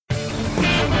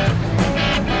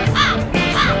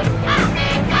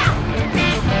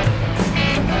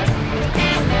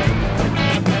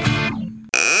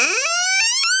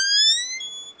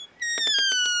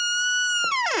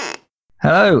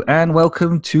Hello and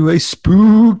welcome to a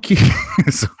spooky.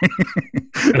 Sorry.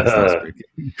 It's not spooky.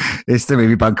 It's the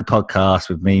Movie Bunker podcast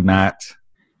with me, Matt.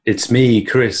 It's me,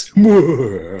 Chris. We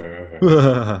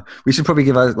should probably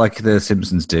give out like the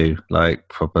Simpsons do, like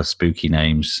proper spooky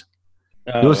names.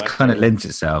 Yours kind of lends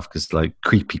itself because like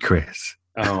creepy Chris.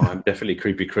 Oh, I'm definitely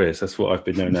creepy Chris. That's what I've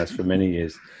been known as for many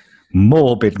years.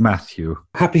 Morbid Matthew.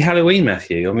 Happy Halloween,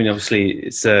 Matthew. I mean, obviously,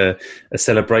 it's a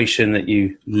celebration that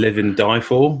you live and die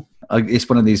for. It's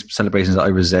one of these celebrations that I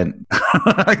resent.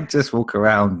 I just walk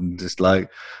around and just like,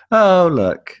 oh,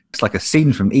 look. It's like a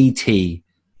scene from E.T.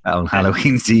 on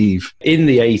Halloween's Eve. In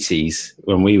the 80s,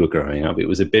 when we were growing up, it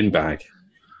was a bin bag.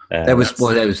 There was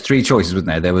three choices, wasn't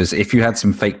there? There was if you had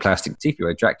some fake plastic teeth, you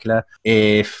were a Dracula.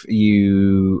 If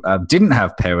you didn't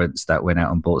have parents that went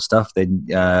out and bought stuff, then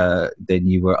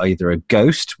you were either a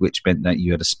ghost, which meant that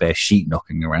you had a spare sheet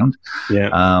knocking around.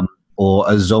 Yeah. Or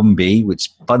a zombie, which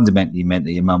fundamentally meant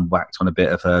that your mum whacked on a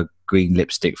bit of her green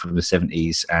lipstick from the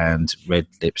 70s and red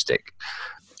lipstick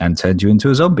and turned you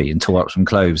into a zombie and tore up some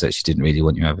clothes that she didn't really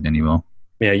want you having anymore.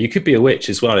 Yeah, you could be a witch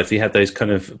as well if you had those kind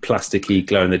of plasticky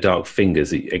glow-in-the-dark fingers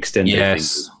that extended.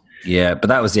 Yes. Yeah, but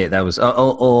that was it. That was,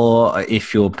 or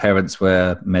if your parents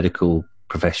were medical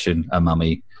profession, a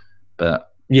mummy. But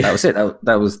yeah, that was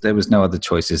it. There was no other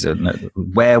choices.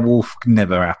 Werewolf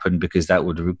never happened because that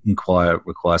would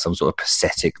require some sort of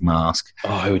prosthetic mask.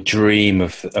 Oh, I would dream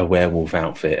of a werewolf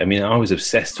outfit. I mean, I was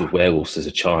obsessed with werewolfs as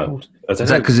a child. Is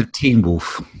that because of Teen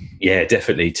Wolf? Yeah,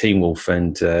 definitely Teen Wolf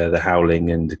and The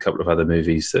Howling and a couple of other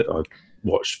movies that I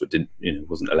watched but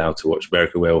wasn't allowed to watch.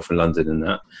 American Werewolf in London and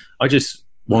that. I just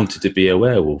wanted to be a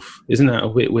werewolf. Isn't that a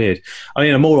bit weird? I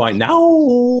mean, I'm all right now.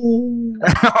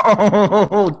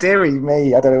 Oh, dearie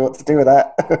me. I don't know what to do with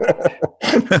that.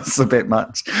 That's a bit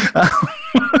much.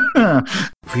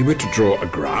 If we were to draw a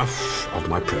graph of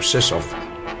my process, of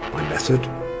my method,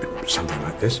 something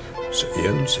like this. Sir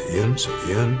Ian,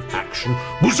 action.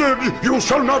 Wizard, you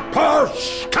shall not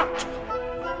pass! Cut!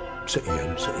 Sir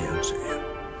Ian.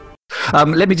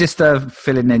 Let me just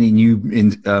fill in any new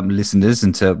listeners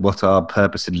into what our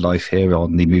purpose in life here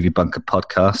on the Movie Bunker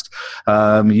podcast.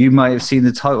 You might have seen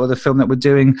the title of the film that we're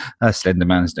doing, Slender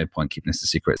Man. There's no point keeping this a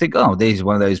secret. Think, these are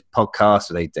one of those podcasts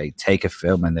where they take a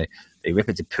film and they rip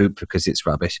it to poop because it's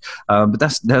rubbish. But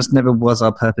that's never was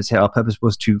our purpose here. Our purpose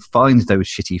was to find those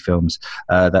shitty films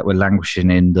that were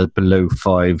languishing in the below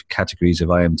 5 categories of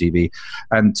IMDb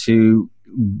and to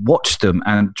watch them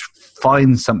and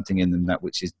find something in them that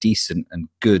which is decent and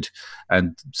good,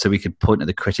 and so we could point at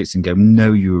the critics and go,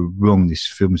 no, you were wrong, this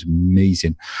film's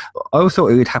amazing. I always thought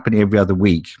it would happen every other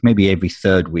week, maybe every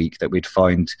third week, that we'd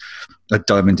find a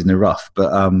diamond in the rough,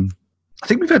 but I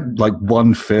think we've had like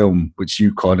one film which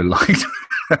you kind of liked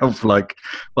of like,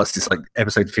 what's this, like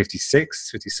episode 56,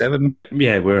 57?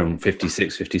 Yeah, we're on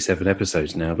 56, 57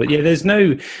 episodes now. But yeah, there's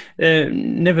never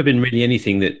been really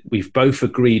anything that we've both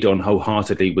agreed on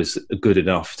wholeheartedly was good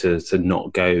enough to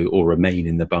not go or remain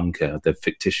in the bunker, the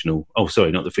fictional,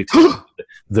 not the fictional,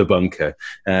 the bunker.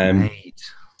 Right.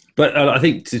 But I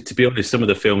think, to be honest, some of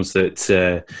the films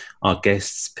that our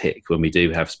guests pick when we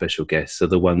do have special guests are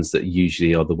the ones that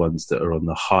usually are the ones that are on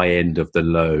the high end of the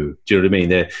low. Do you know what I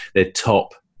mean? They're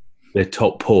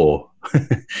top poor.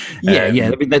 Yeah.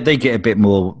 I mean, they get a bit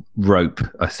more rope,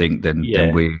 I think, than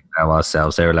we allow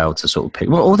ourselves. They're allowed to sort of pick.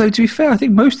 Well, although to be fair, I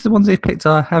think most of the ones they've picked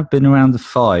have been around the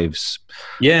 5s.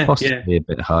 Yeah, possibly a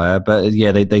bit higher, but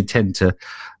yeah, they tend to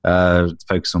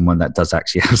focus on one that does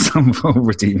actually have some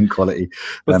redeeming quality.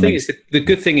 But the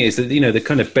good thing is that the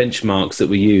kind of benchmarks that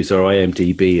we use are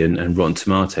IMDb and Rotten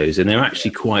Tomatoes, and they're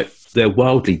actually they're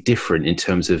wildly different in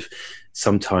terms of.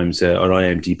 Sometimes our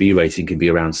IMDb rating can be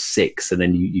around 6, and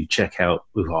then you check out,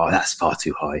 that's far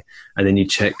too high. And then you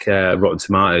check Rotten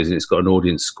Tomatoes, and it's got an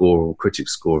audience score or critic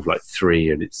score of like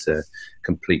 3, and it's a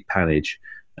complete pannage.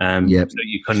 So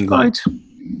you kind of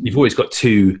you've always got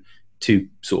two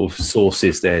sort of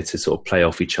sources there to sort of play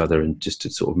off each other and just to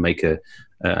sort of make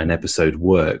an episode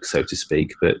work, so to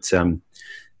speak. But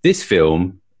this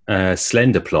film.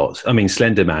 Slender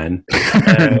Man.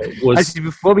 Was... Actually,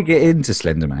 before we get into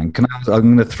Slender Man, I'm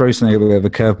going to throw something over a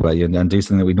curveball at you and do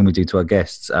something that we normally do to our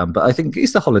guests. But I think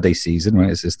it's the holiday season, right?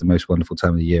 It's the most wonderful time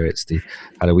of the year. It's the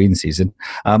Halloween season.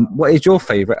 What is your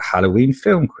favourite Halloween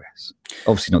film, Chris?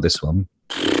 Obviously not this one.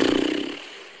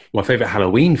 My favourite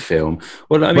Halloween film?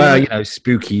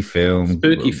 Spooky film.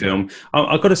 Spooky film.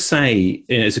 I've got to say,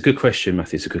 it's a good question,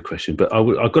 Matthew. It's a good question. But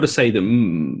I've got to say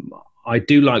that I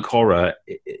do like horror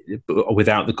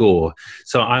without the gore.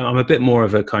 So I'm a bit more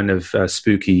of a kind of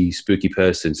spooky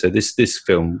person. So this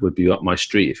film would be up my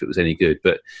street if it was any good.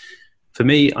 But for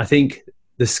me, I think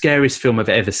the scariest film I've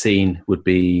ever seen would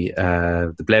be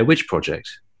the Blair Witch Project.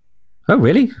 Oh,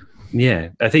 really? Yeah,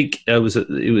 I think it was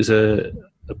a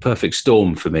perfect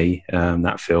storm for me,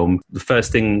 that film.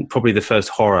 Probably the first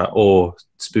horror or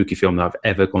spooky film that I've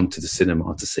ever gone to the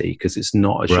cinema to see, because it's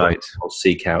not a show I'll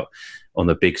seek out on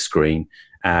the big screen.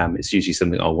 It's usually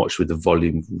something I'll watch with the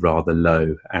volume rather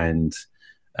low and,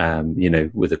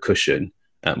 with a cushion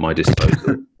at my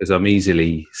disposal, because I'm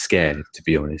easily scared, to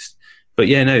be honest. But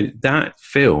yeah, no, that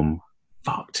film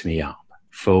fucked me up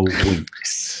for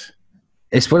weeks.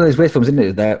 It's one of those weird films, isn't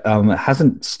it, that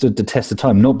hasn't stood the test of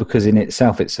time, not because in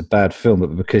itself it's a bad film,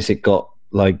 but because it got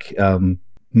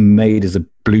made as a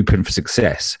blueprint for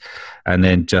success and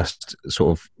then just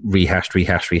sort of rehashed by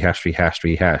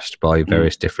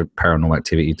various different Paranormal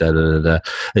Activity, to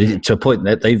a point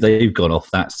that they've gone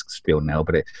off that spiel now,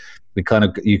 but you kind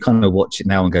of watch it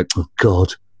now and go, oh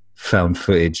God, found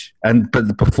footage.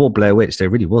 But before Blair Witch, there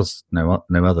really was no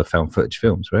other found footage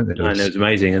films, right? I know, it was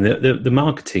amazing, and the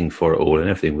marketing for it all and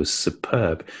everything was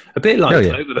superb. A bit like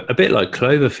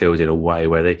Cloverfield in a way,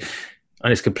 where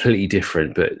and it's completely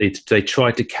different, but they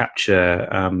tried to capture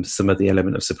some of the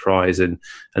element of surprise and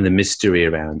the mystery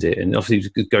around it, and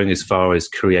obviously going as far as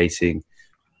creating,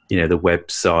 the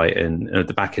website and at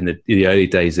the back in the early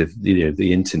days of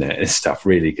the internet and stuff,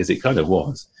 really, because it kind of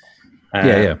was.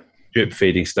 Drip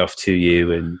feeding stuff to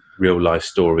you and real life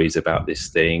stories about this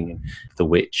thing, the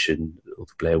witch and the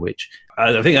Blair Witch.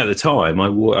 I think at the time I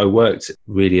worked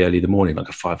really early in the morning, like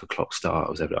a 5 o'clock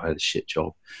start. I had a shit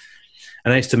job,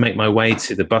 and I used to make my way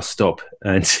to the bus stop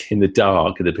and in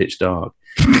the pitch dark.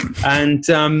 And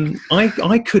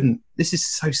I couldn't. This is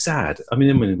so sad. I mean,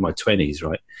 I'm in my 20s,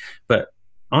 right? But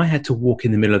I had to walk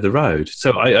in the middle of the road,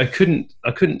 so I couldn't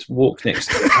walk next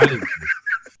to the home.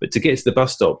 But to get to the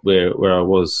bus stop where I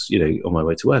was, on my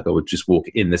way to work, I would just walk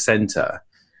in the centre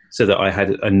so that I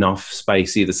had enough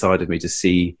space either side of me to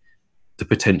see the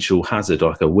potential hazard,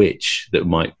 like a witch that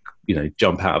might,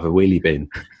 jump out of a wheelie bin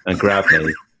and grab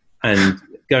me. And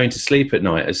going to sleep at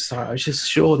night, I was just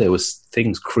sure there was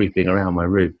things creeping around my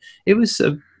room. It was,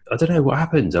 I don't know what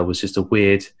happened. It was a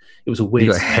weird.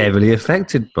 You got heavily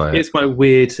affected by it. It's my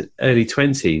weird early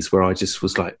 20s where I just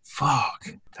was like,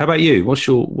 fuck. How about you? What's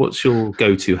your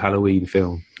go-to Halloween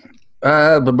film?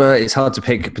 But it's hard to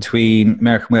pick between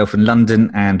American Werewolf in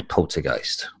London and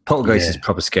Poltergeist. Poltergeist is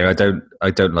proper scary. I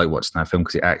don't like watching that film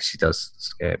because it actually does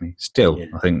scare me. Still,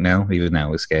 I think even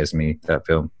now it scares me, that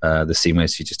film. The scene where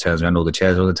she just turns around, all the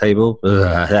chairs on the table.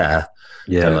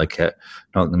 Don't like it.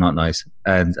 Not nice.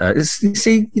 And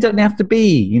you don't have to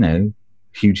be,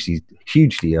 hugely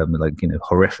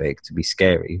horrific to be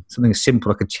scary. Something as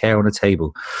simple like a chair on a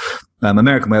table.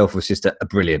 American Werewolf was just a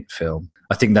brilliant film.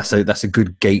 I think that's a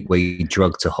good gateway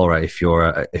drug to horror if you're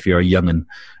a young'un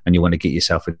and you want to get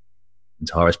yourself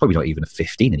into horror. It's probably not even a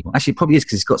 15 anymore. Actually, it probably is,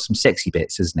 because it's got some sexy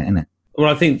bits, isn't it?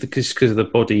 Well, I think because of the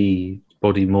body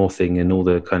morphing and all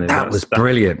the kind of that was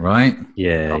brilliant, right?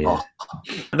 Yeah. That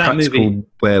practical movie,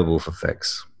 werewolf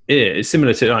effects. Yeah, it's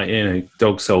similar to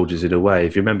Dog Soldiers in a way.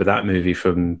 If you remember that movie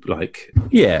from into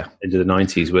the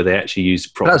 90s, where they actually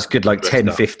used props. That's good, like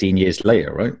 10, 15 years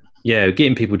later, right? Yeah,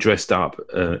 getting people dressed up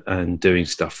and doing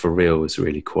stuff for real was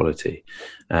really quality.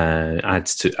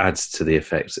 Adds to the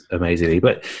effect amazingly.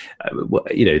 But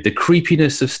the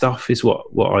creepiness of stuff is what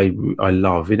I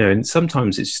love. And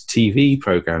sometimes it's TV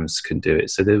programs can do it.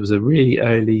 So there was a really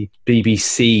early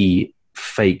BBC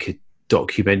fake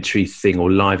documentary thing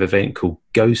or live event called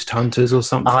Ghost Hunters or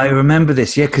something. I remember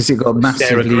this, because it got massively.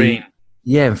 Sarah Green.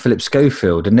 Yeah, and Philip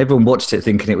Schofield, and everyone watched it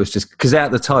thinking it was just because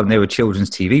at the time they were children's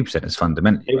TV presenters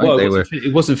fundamentally.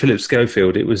 It wasn't Philip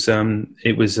Schofield. It was Sarah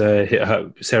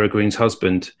Green's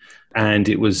husband, and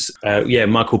it was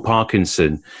Michael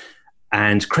Parkinson,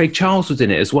 and Craig Charles was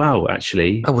in it as well.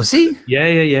 Actually, oh, was he?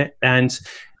 Yeah, and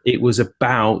it was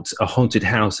about a haunted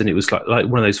house, and it was like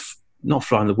one of those. Not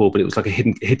fly on the wall, but it was like a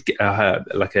hidden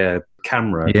like a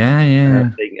camera.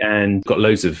 Thing, and got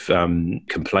loads of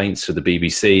complaints to the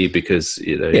BBC because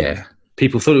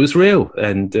people thought it was real.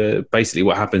 And basically,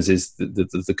 what happens is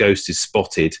the ghost is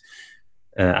spotted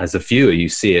as a viewer. You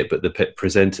see it, but the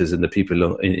presenters and the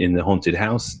people in the haunted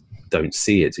house don't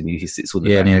see it, and it's all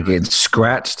and you're getting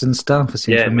scratched and stuff.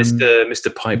 Yeah,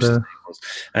 Mr. Pipes,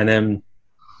 and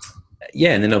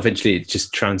and then eventually it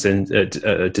just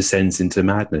descends into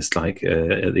madness. Like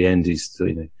at the end, he's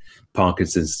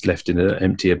Parkinson's left in an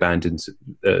empty, abandoned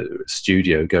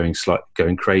studio, going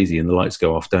crazy, and the lights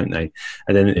go off, don't they?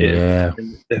 And then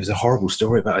there was a horrible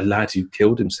story about a lad who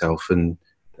killed himself, and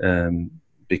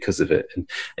because of it. And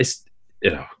it's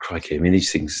crikey. I mean,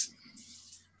 these things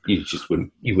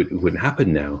wouldn't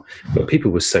happen now. But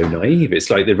people were so naive. It's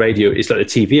like the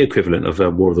TV equivalent of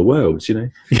War of the Worlds, you know?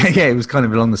 Yeah, it was kind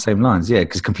of along the same lines. Yeah,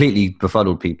 because completely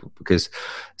befuddled people. Because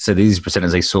so these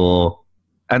presenters they saw,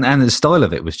 and the style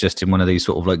of it was just in one of these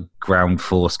sort of like ground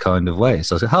force kind of ways.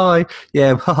 So I said, "Hi,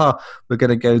 yeah, haha, we're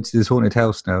going to go to this haunted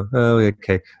house now. Oh,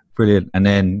 okay, brilliant." And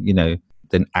then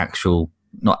then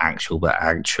not actual, but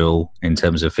actual in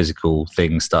terms of physical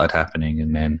things started happening,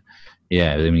 and then.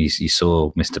 Yeah, I mean, you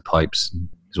saw Mr. Pipes. It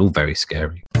was all very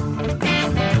scary.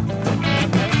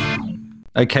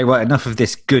 Okay, right, enough of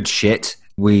this good shit.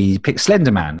 We picked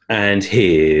Slender Man. And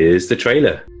here's the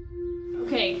trailer.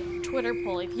 Okay, Twitter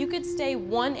poll. If you could stay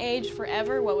one age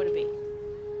forever, what would it be?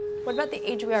 What about the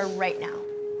age we are right now?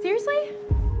 Seriously?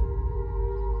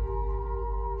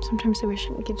 Sometimes I wish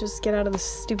we could just get out of this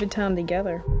stupid town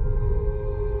together.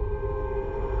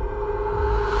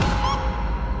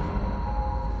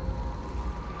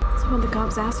 So what'd the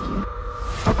cops ask you?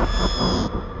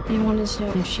 They wanted to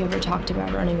know if she ever talked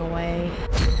about running away.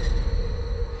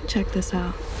 Check this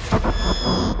out.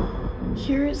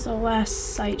 Here is the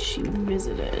last site she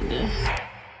visited.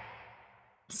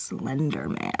 Slender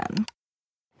Man.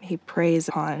 He preys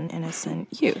on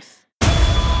innocent youth.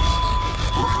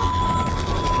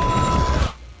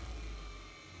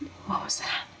 What was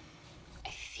that? I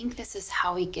think this is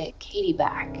how we get Katie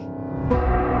back.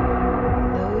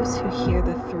 Those who hear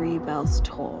the 3 bells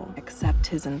toll accept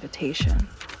his invitation.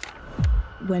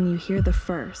 When you hear the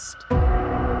first,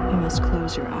 you must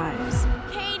close your eyes.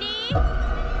 Katie!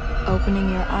 Opening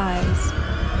your eyes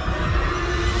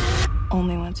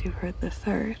only once you've heard the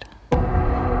third.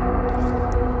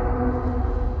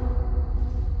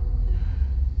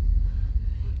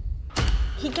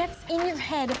 He gets in your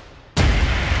head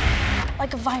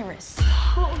like a virus.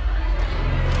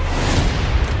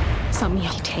 Some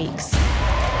he takes,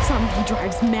 some he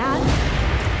drives mad.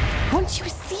 Once you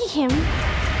see him,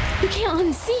 you can't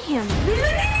unsee him.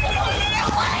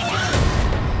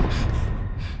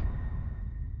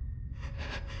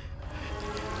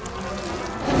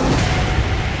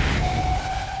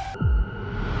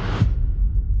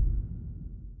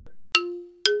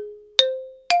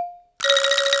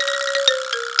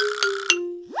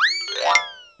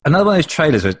 Another one of those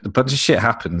trailers where a bunch of shit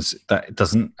happens that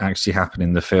doesn't actually happen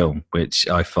in the film, which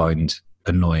I find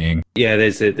annoying. Yeah,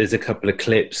 there's a couple of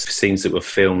clips, scenes that were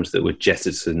filmed that were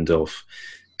jettisoned off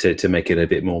to make it a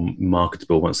bit more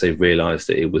marketable once they realised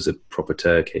that it was a proper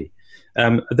turkey.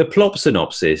 The plot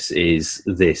synopsis is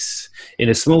this. In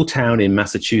a small town in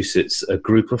Massachusetts, a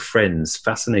group of friends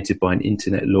fascinated by an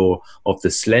internet lore of the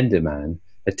Slender Man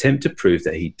attempt to prove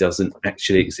that he doesn't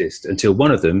actually exist until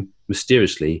one of them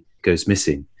mysteriously goes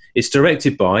missing. It's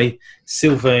directed by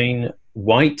Sylvain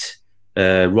White,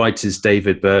 writers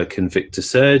David Burke and Victor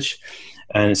Serge,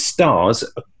 and stars,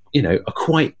 a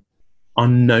quite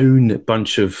unknown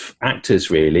bunch of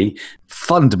actors, really.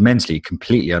 Fundamentally,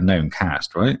 completely unknown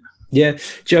cast, right? Yeah,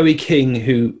 Joey King,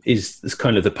 who is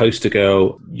kind of the poster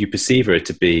girl. You perceive her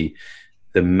to be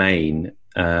the main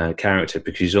character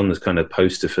because she's on this kind of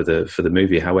poster for the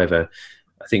movie. However,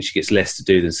 I think she gets less to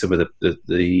do than some of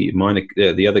the minor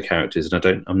the other characters,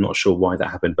 and I'm not sure why that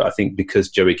happened. But I think because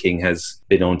Joey King has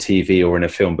been on TV or in a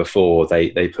film before, they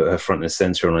put her front and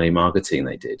center on any marketing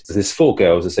they did. So there's 4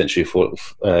 girls essentially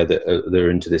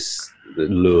they're into this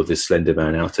lure this Slender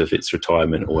Man out of its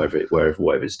retirement or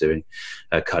whatever it's doing,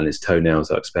 cutting its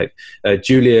toenails, I expect.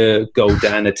 Julia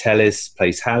Goldanatellis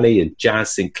plays Hallie, and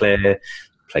Jazz Sinclair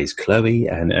plays Chloe,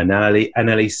 and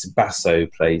Annalise Basso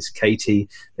plays Katie.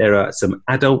 There are some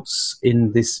adults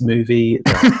in this movie.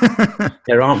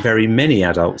 There aren't very many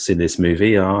adults in this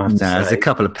movie. There's a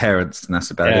couple of parents, and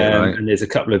that's about it, right? And there's a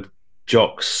couple of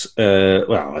jocks.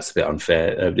 Well, that's a bit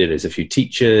unfair. There's a few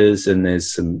teachers, and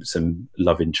there's some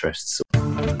love interests.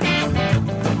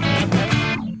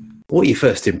 What are your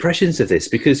first impressions of this?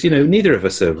 Because, neither of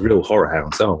us are real horror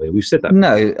hounds, are we? We've said that.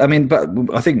 No, I mean, but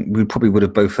I think we probably would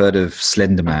have both heard of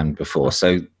Slender Man before.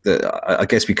 So I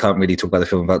guess we can't really talk about the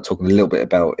film without talking a little bit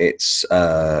about its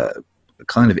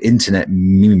kind of internet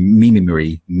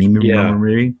memery.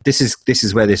 Yeah. This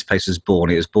is where this place was born.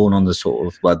 It was born on the sort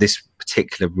of, this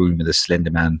particular rumour, the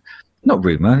Slender Man. Not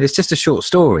rumour, it's just a short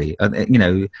story.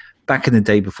 And, back in the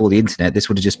day before the internet, this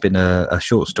would have just been a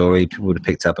short story. People would have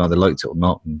picked up and either liked it or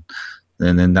not, and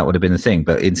then that would have been the thing.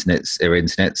 But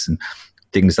internets and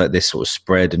things like this sort of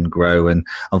spread and grow. And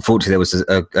unfortunately, there was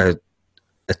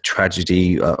a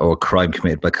tragedy or a crime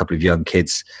committed by a couple of young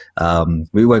kids.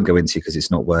 We won't go into because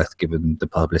it's not worth giving the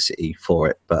publicity for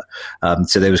it. But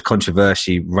so there was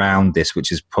controversy around this,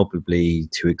 which is probably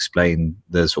to explain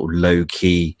the sort of low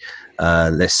key.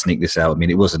 Let's sneak this out. I mean,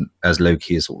 it wasn't as low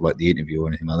key as sort of like the interview or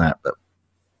anything like that, but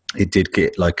it did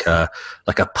get like a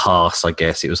pass, I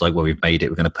guess. It was like, well, we've made it,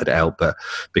 we're going to put it out, but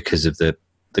because of the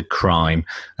crime,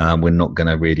 we're not going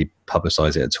to really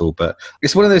publicize it at all. But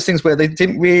it's one of those things where they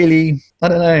didn't really, I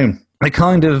don't know, they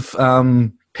kind of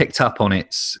picked up on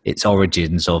its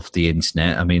origins of the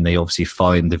internet. I mean, they obviously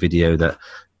find the video that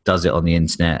does it on the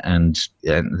internet, and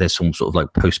there's some sort of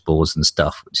like post boards and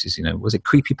stuff, which is, was it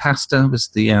Creepypasta was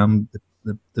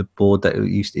the board that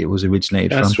it was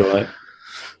originated from? That's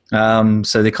right.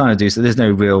 So they kind of do. So there's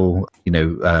no real,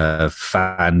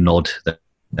 fan nod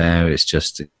there. It's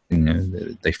just,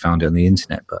 they found it on the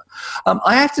internet. But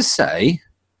I have to say,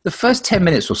 the first 10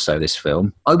 minutes or so of this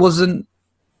film, I wasn't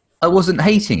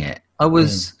hating it. I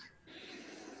was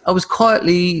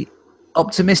quietly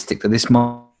optimistic that this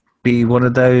might be one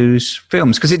of those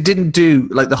films, because it didn't do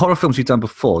like the horror films we've done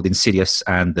before, The Insidious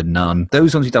and The Nun.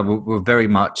 Those ones we've done were very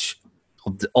much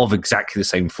of exactly the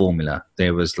same formula.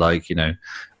 There was like,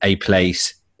 a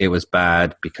place, it was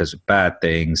bad because of bad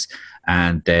things,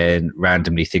 and then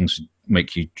randomly things would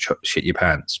make you shit your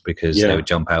pants because they would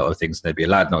jump out of things and there'd be a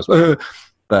loud noise.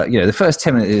 But the first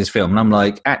 10 minutes of this film, and I'm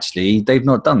like, actually, they've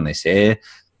not done this here.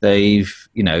 They've,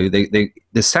 the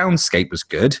soundscape was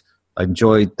good. I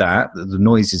enjoyed that. The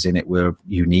noises in it were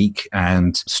unique,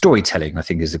 and storytelling, I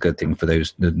think, is a good thing for the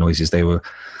noises. They were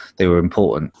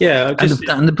important. Yeah,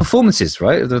 and the performances,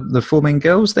 right? The four main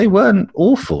girls, they weren't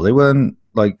awful. They weren't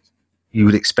like you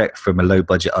would expect from a low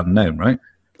budget unknown, right?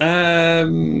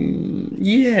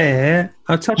 Yeah.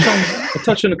 I'll touch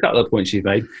on a couple of points you've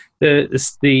made.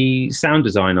 The sound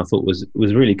design I thought was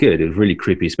really good. It was really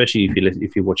creepy, especially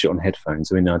if you watch it on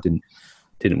headphones. I mean, I didn't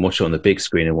watch it on the big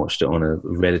screen. I watched it on a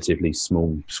relatively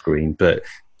small screen, but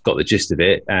got the gist of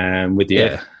it. With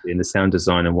the in the sound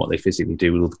design and what they physically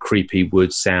do with all the creepy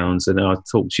wood sounds. And I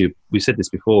talked to you. We said this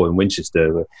before in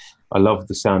Winchester. I love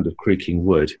the sound of creaking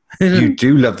wood. You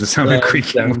do love the sound of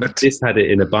creaking wood. This had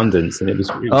it in abundance, and it was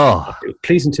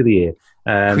pleasing to the ear.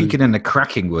 Creaking and the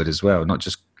cracking wood as well, not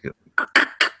just.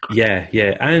 Yeah,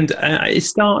 and it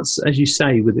starts, as you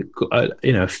say, with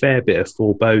a fair bit of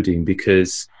foreboding,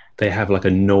 because they have like a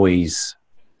noise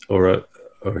or a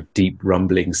deep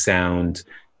rumbling sound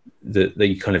that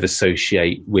you kind of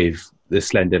associate with the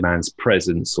Slender Man's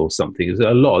presence or something.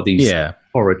 A lot of these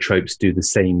horror tropes do the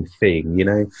same thing,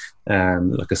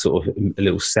 like a sort of a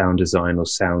little sound design or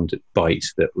sound bite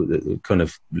that kind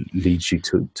of leads you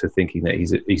to thinking that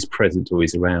he's present or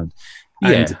he's around.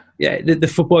 And,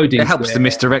 the foreboding. It helps the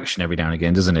misdirection every now and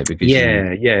again, doesn't it? Because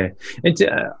and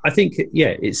I think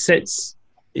it sets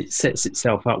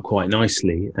itself up quite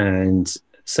nicely, and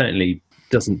certainly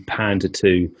doesn't pander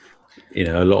to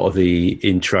a lot of the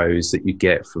intros that you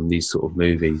get from these sort of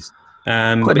movies.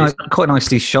 Quite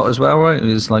nicely shot as well, right? It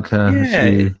was like I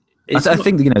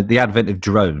think the advent of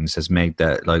drones has made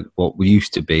that like what we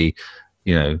used to be,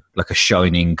 like a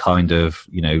Shining kind of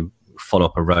follow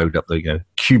up a road up the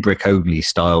Kubrick only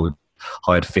style.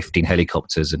 Hired 15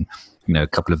 helicopters and a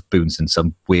couple of booms and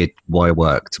some weird wire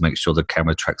work to make sure the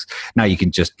camera tracks. Now you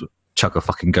can just chuck a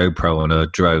fucking GoPro on a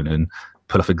drone and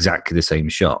pull off exactly the same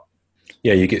shot.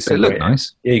 Yeah, you get some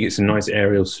nice. Yeah, you get some nice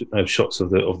aerial shots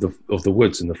of the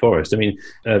woods and the forest. I mean,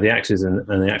 the actors and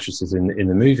the actresses in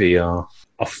the movie are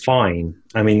fine.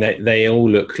 I mean, they all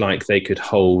look like they could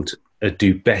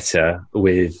do better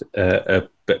with a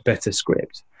better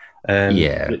script.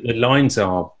 The lines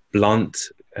are blunt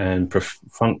and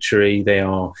perfunctory.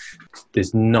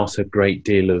 There's not a great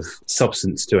deal of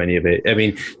substance to any of it. I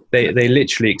mean, they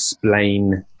literally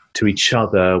explain to each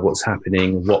other what's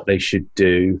happening, what they should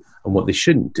do and what they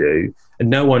shouldn't do, and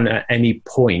no one at any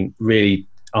point really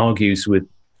argues with.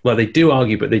 Well, they do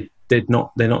argue, but they're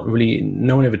not really.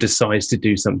 No one ever decides to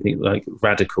do something like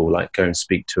radical, like go and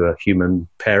speak to a human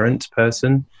parent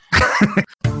person.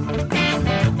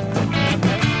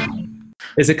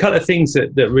 There's a couple of things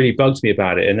that really bugged me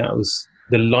about it, and that was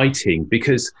the lighting,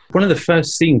 because one of the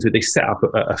first scenes where they set up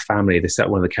a family, they set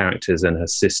up one of the characters and her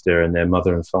sister and their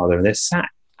mother and father, and they're sat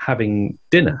having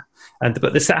dinner,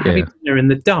 but they're sat having dinner in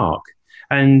the dark.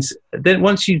 And then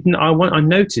once I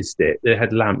noticed it, they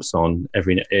had lamps on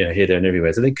here, there, and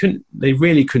everywhere, so they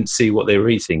really couldn't see what they were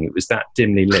eating. It was that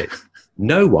dimly lit.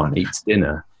 No one eats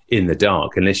dinner in the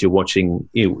dark, unless you're watching,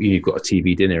 you've got a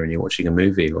TV dinner and you're watching a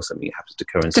movie or something that happens to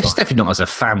coincide. It's definitely not as a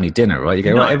family dinner, right? You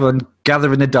go, No. right, everyone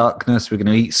gather in the darkness. We're going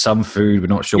to eat some food. We're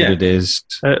not sure what it is.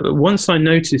 Once I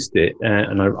noticed it,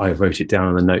 and I wrote it down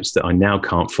on the notes that I now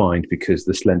can't find because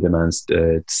the Slender Man's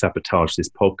sabotaged this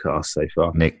podcast so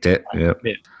far. Nicked it. Yeah.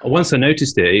 Once I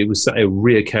noticed it, it was a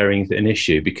reoccurring an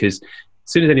issue because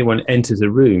as soon as anyone enters a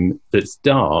room that's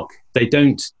dark, they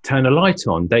don't turn a light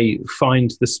on. They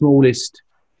find the smallest,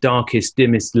 darkest,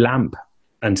 dimmest lamp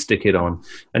and stick it on.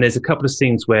 And there's a couple of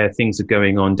scenes where things are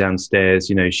going on downstairs.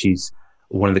 You know,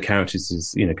 one of the characters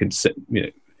is, can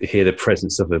hear the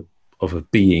presence of a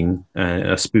being,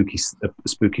 a spooky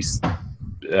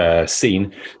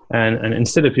scene. And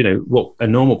instead of, what a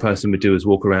normal person would do is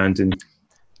walk around and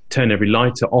turn every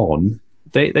lighter on,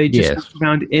 they just walk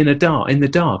around in the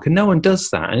dark, and no one does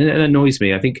that. And it annoys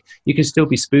me. I think you can still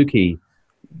be spooky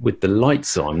with the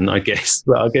lights on, I guess,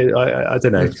 but I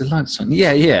don't know. With the lights on,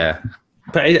 yeah.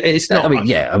 But it's not.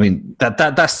 I mean,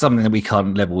 that's something that we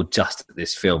can't level just at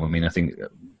this film. I mean, I think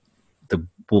the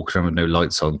walk around with no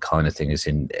lights on kind of thing is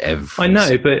in every. I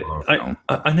know,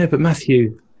 but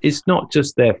Matthew, it's not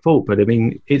just their fault. But I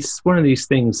mean, it's one of these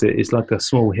things that is like a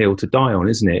small hill to die on,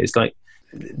 isn't it? It's like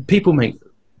people make.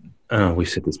 Oh, we've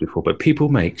said this before, but people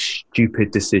make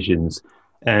stupid decisions,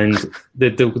 and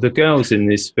the girls in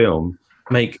this film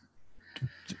make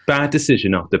bad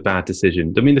decision after bad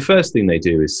decision. I mean, the first thing they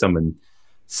do is summon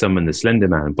the Slender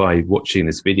Man by watching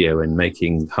this video and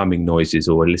making humming noises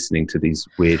or listening to these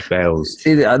weird bells.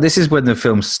 See, this is when the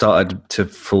film started to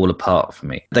fall apart for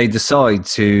me. They decide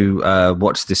to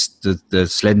watch the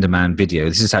Slender Man video.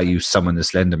 This is how you summon the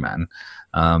Slender Man.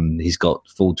 He's got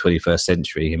full 21st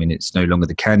century. I mean, it's no longer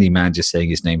the Candyman just saying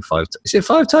his name 5 times. Is it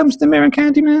 5 times the Mirror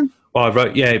Candyman? Well,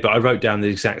 I wrote down the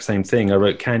exact same thing. I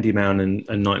wrote Candyman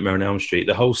and Nightmare on Elm Street.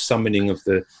 The whole summoning of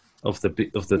the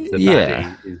baddie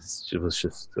was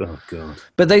just, oh god.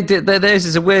 But theirs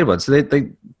is a weird one. So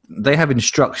they have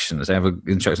instructions. They have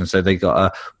instructions. So they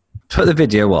got to put the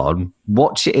video on,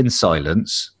 watch it in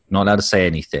silence, not allowed to say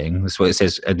anything. That's what it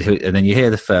says. And then you hear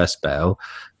the first bell.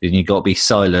 Then you got to be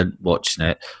silent watching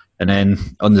it. And then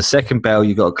on the second bell,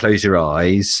 you got to close your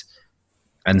eyes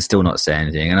and still not say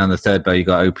anything. And on the third bell, you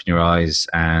got to open your eyes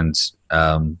and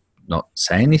not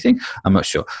say anything. I'm not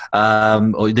sure.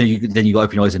 Or then you got to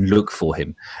open your eyes and look for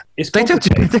him. They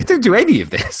don't do any of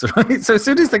this, right? So as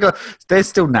soon as they're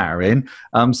still narrowing.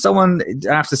 Someone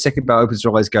after the second bell opens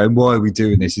their eyes, going, "Why are we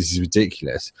doing this? This is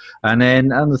ridiculous." And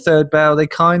then on the third bell, they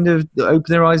kind of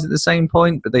open their eyes at the same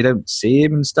point, but they don't see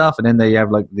him and stuff. And then they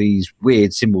have like these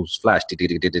weird symbols flash,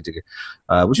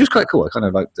 which was quite cool. I kind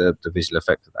of like the visual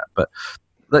effect of that, but.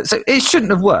 So it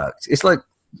shouldn't have worked. It's like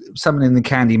summoning the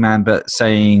Candyman but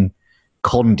saying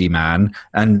Condyman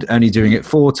and only doing it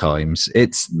 4 times.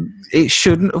 It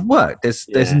shouldn't have worked. There's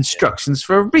instructions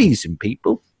for a reason,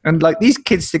 people. And like these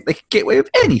kids think they can get away with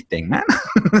anything, man.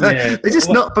 They're just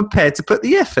not prepared to put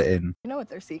the effort in. You know what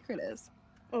their secret is?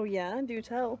 Oh yeah, do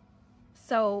tell.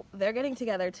 So they're getting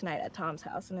together tonight at Tom's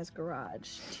house in his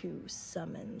garage to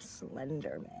summon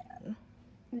Slender Man.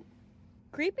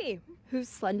 Creepy. Who's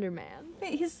Slender Man?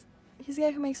 Wait, he's the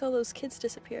guy who makes all those kids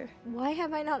disappear. Why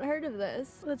have I not heard of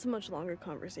this? That's a much longer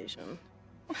conversation.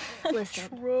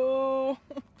 Listen. True.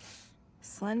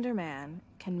 Slender Man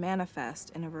can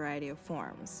manifest in a variety of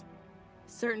forms.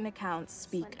 Certain accounts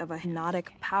speak of a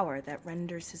hypnotic power that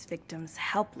renders his victims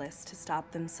helpless to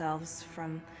stop themselves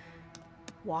from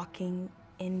walking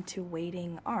into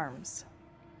waiting arms.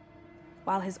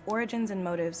 While his origins and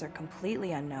motives are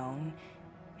completely unknown,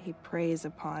 he preys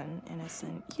upon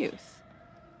innocent youth.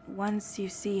 Once you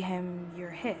see him,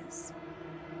 you're his.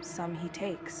 Some he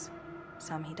takes,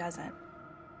 some he doesn't.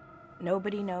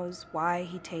 Nobody knows why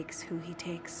he takes who he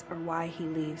takes or why he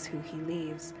leaves who he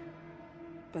leaves.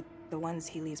 But the ones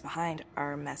he leaves behind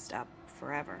are messed up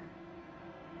forever.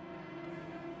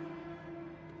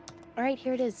 All right,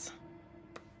 here it is.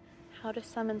 How to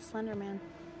summon Slender Man.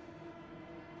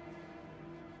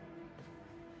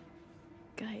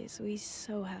 Guys, we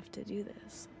so have to do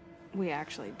this. We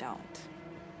actually don't.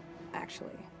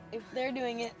 Actually. If they're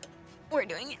doing it, we're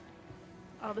doing it.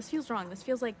 Oh, this feels wrong. This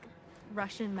feels like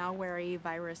Russian malware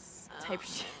virus type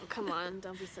shit. Come on,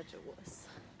 don't be such a wuss.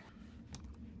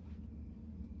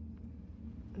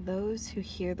 Those who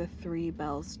hear the 3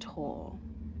 bells toll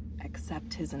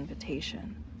accept his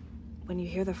invitation. When you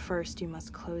hear the first, you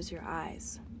must close your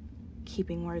eyes,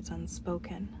 keeping words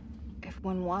unspoken. If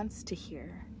one wants to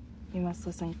hear, you must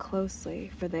listen closely,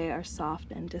 for they are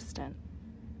soft and distant.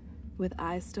 With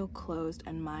eyes still closed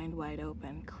and mind wide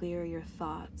open, clear your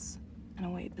thoughts and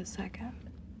await the second.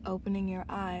 Opening your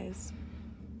eyes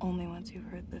only once you've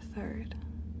heard the third.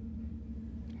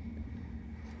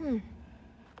 Are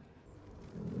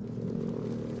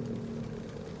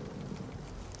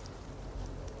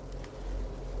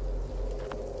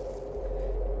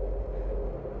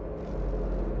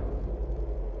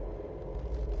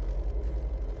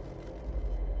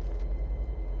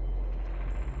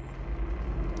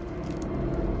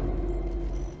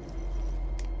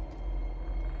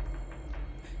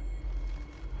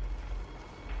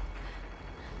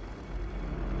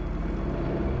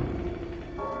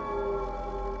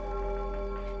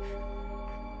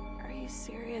you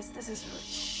serious? This is...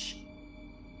 Shh.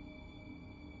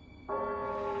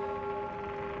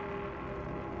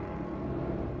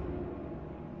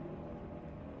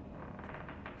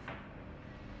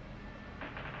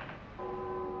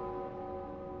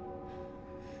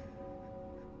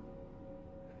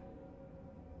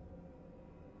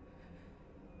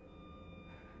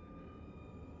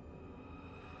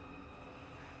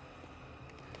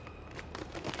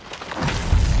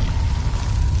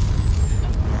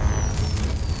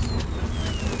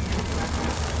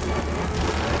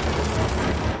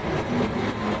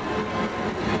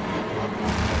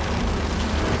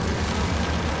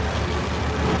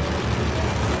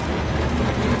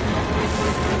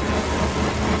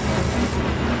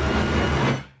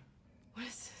 What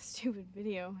is this stupid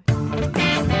video?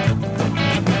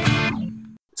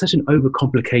 Such an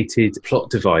overcomplicated plot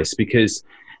device, because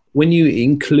when you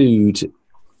include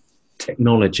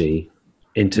technology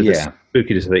into the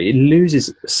spookiness of it, it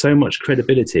loses so much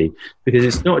credibility, because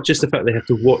it's not just the fact they have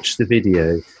to watch the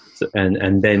video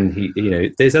and then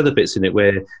there's other bits in it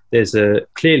where there's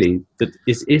clearly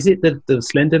is it the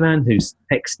Slender Man who's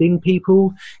texting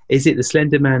people? Is it the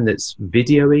Slender Man that's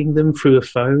videoing them through a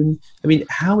phone? I mean,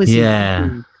 how is he?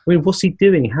 What's he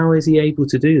doing? How is he able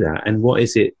to do that? And what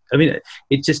is it? I mean,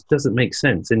 it just doesn't make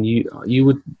sense. And you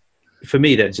would, for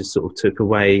me, that just sort of took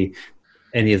away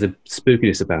any of the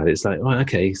spookiness about it. It's like, oh,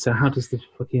 okay, so how does the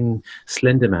fucking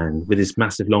Slender Man with his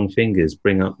massive long fingers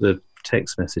bring up the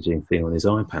text messaging thing on his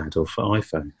iPad or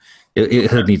iPhone?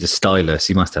 He'll need a stylus.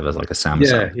 He must have a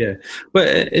Samsung. Yeah.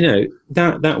 But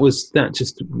that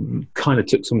just kind of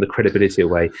took some of the credibility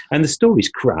away. And the story's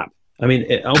crap. I mean,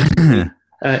 it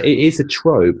is a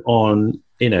trope on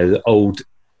the old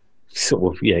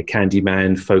sort of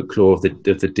Candyman folklore of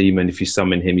the demon. If you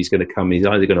summon him, he's going to come. He's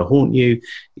either going to haunt you,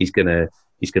 he's going to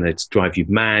drive you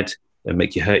mad and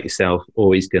make you hurt yourself,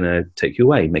 or he's going to take you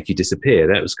away, make you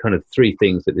disappear. That was kind of three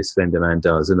things that this Slender Man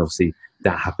does, and obviously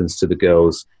that happens to the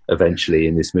girls eventually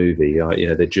in this movie.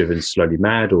 They're driven slowly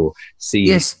mad or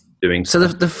seen doing. So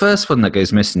the first one that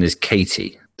goes missing is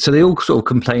Katie. So they all sort of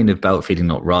complain about feeling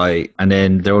not right, and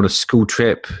then they're on a school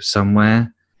trip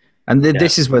somewhere. And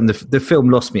this is when the film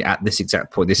lost me at this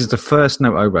exact point. This is the first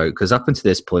note I wrote, because up until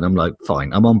this point, I'm like,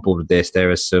 fine, I'm on board with this. There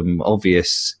are some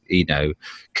obvious,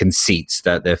 conceits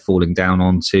that they're falling down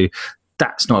onto.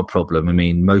 That's not a problem. I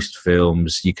mean, most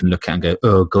films you can look at and go,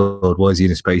 oh, God, why is he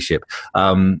in a spaceship?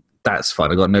 That's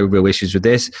fine. I got no real issues with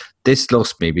this. This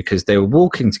lost me because they were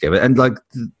walking together, and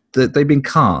they've been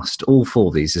cast, all four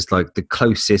of these, as like the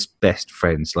closest best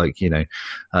friends.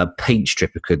 A paint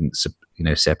stripper couldn't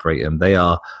separate them. They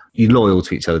are loyal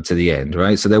to each other to the end,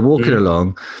 right? So they're walking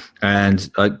along,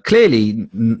 and clearly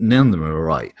none of them are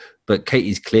right, but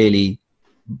Katie's clearly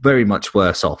very much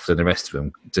worse off than the rest of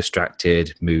them.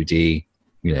 Distracted, moody,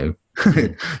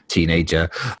 teenager.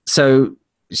 So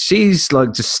she's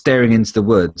just staring into the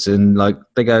woods, and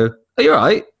they go, are you all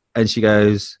right? And she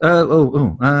goes,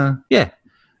 yeah.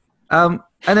 And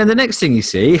then the next thing you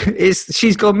see is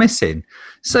she's gone missing.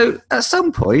 So at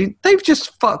some point, they've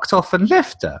just fucked off and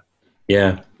left her.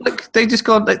 Yeah. They've just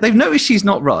gone, they've noticed she's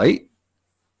not right.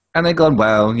 And they've gone,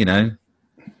 well,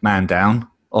 man down,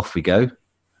 off we go.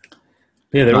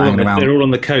 Yeah, they're all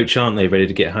on the coach, aren't they, ready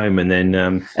to get home? And then...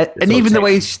 and even the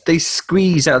way they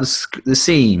squeeze out of the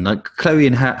scene, Chloe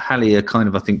and Hallie are kind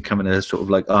of, I think, coming a sort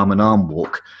of arm in arm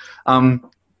walk.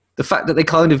 The fact that they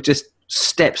kind of just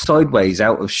step sideways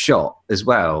out of shot as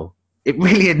well, it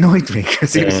really annoyed me,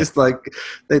 because it was just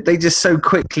they just so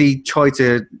quickly try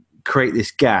to create this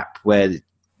gap where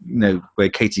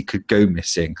Katie could go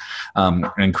missing,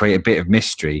 and create a bit of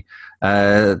mystery.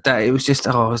 That it was just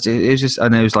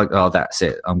and it was oh, that's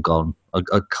it, I'm gone.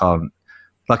 I can't.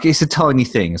 It's a tiny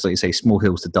thing. It's like you say, small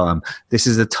hills to die on. This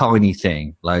is a tiny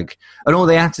thing. And all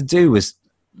they had to do was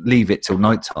leave it till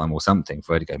nighttime or something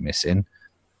for her to go missing.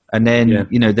 And then,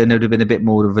 then there would have been a bit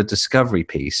more of a discovery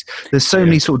piece. There's so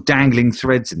many sort of dangling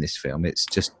threads in this film. It's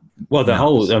just... Well,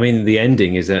 the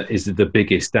ending is the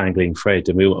biggest dangling thread,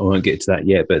 and we won't get to that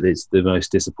yet, but it's the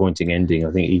most disappointing ending.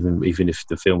 I think even if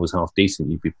the film was half decent,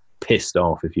 you'd be pissed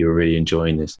off if you were really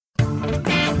enjoying this.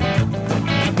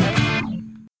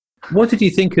 What did you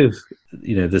think of,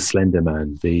 the Slender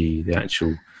Man, the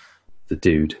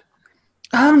dude?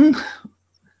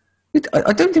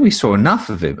 I don't think we saw enough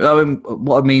of him. I mean,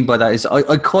 what I mean by that is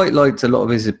I quite liked a lot of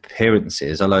his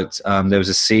appearances. I liked there was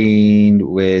a scene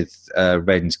with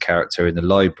Ren's character in the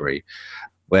library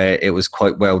where it was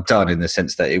quite well done in the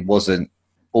sense that it wasn't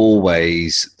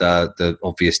always the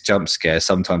obvious jump scare.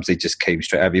 Sometimes they just came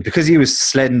straight at you. Because he was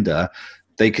slender,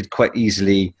 they could quite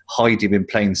easily hide him in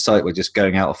plain sight by just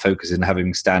going out of focus and having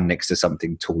him stand next to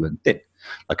something tall and thin,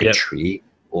 like a tree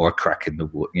or a crack in the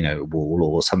wall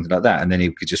or something like that, and then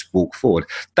he could just walk forward.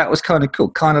 That was kind of cool.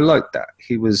 Kind of like that.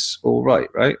 He was all right?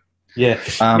 Yeah,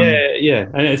 yeah.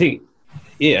 And I think,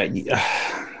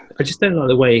 I just don't like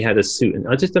the way he had a suit, and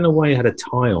I just don't know why he had a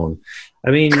tie on.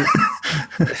 I mean,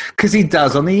 because he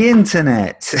does on the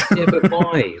internet. Yeah, but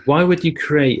why? Why would you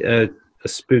create a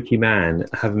spooky man,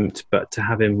 but to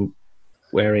have him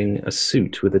wearing a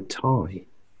suit with a tie?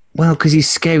 Well, because he's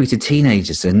scary to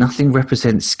teenagers, and nothing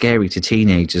represents scary to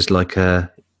teenagers like a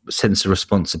sense of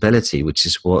responsibility, which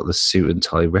is what the suit and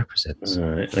tie represents. All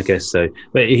right, I guess so.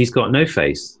 But he's got no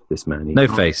face, this man. No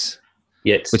face.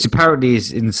 Yet. Which apparently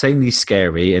is insanely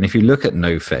scary, and if you look at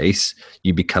No Face,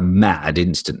 you become mad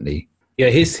instantly. Yeah,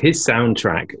 his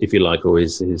soundtrack, if you like, or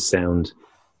his sound,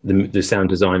 the sound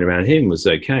design around him was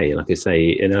okay. Like I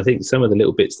say, and I think some of the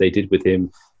little bits they did with him,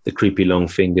 the creepy long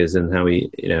fingers and how he,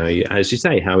 as you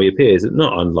say, how he appears,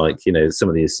 not unlike, some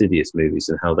of the Insidious movies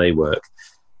and how they work,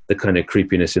 the kind of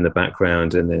creepiness in the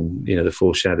background and then, the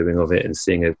foreshadowing of it and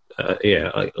seeing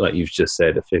like you've just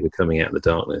said, a figure coming out of the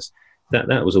darkness.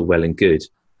 That was all well and good.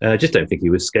 I just don't think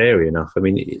he was scary enough. I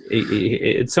mean,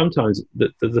 it sometimes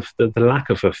the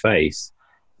lack of a face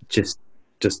just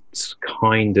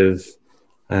kind of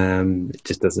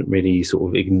just doesn't really sort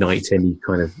of ignite any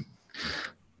kind of.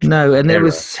 No, and there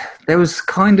was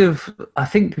kind of, I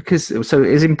think because, so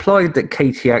it's implied that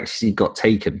Katie actually got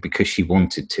taken because she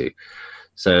wanted to.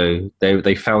 So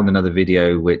they found another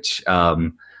video which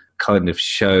kind of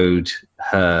showed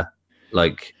her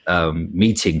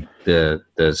meeting the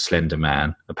Slender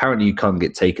Man. Apparently you can't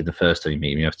get taken the first time you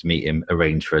meet him. You have to meet him,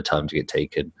 arrange for a time to get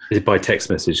taken. Is it by text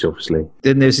message, obviously?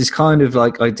 Then there's this kind of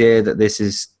idea that there's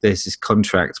this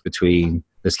contract between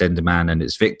the Slender Man and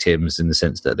its victims in the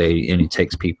sense that they only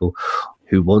takes people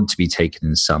who want to be taken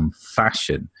in some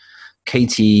fashion.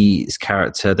 Katie's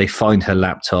character, they find her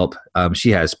laptop.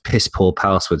 She has piss poor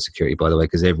password security, by the way,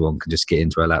 because everyone can just get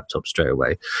into her laptop straight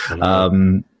away.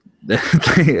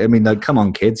 I mean, come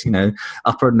on, kids,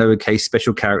 upper and lowercase,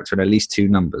 special character, and at least 2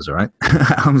 numbers, all right?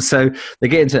 So they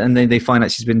get into it, and then they find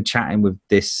out she's been chatting with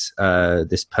this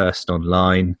person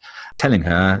online, telling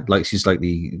her, she's like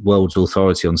the world's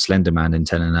authority on Slender Man, and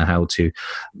telling her how to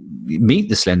meet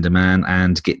the Slender Man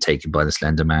and get taken by the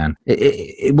Slender Man.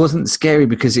 It wasn't scary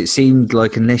because it seemed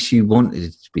like unless you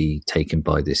wanted to be taken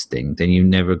by this thing, then you're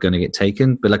never going to get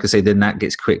taken. But like I say, then that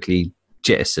gets quickly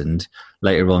jettisoned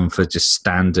later on for just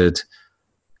standard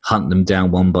hunt them down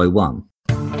one by one.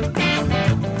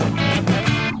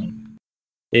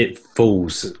 It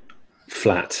falls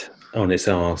flat on its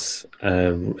arse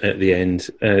at the end.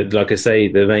 Like I say,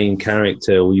 the main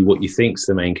character, or what you think's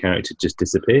the main character, just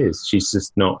disappears. She's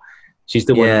just not. She's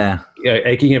the one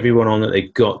egging everyone on that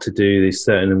they've got to do this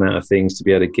certain amount of things to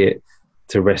be able to get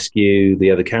to rescue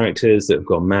the other characters that have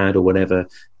gone mad or whatever.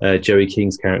 Joey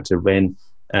King's character, Ren,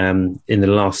 in the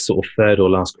last sort of third or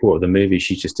last quarter of the movie,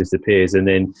 she just disappears. And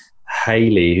then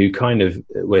Haley, who kind of,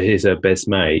 he's her best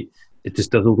mate, it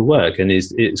just does all the work, and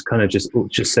it's kind of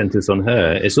just centers on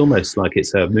her. It's almost like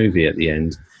it's her movie at the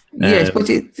end. Yes, but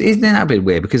isn't that a bit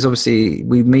weird? Because obviously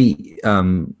we meet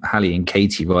Hallie and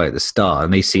Katie right at the start,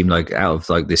 and they seem like out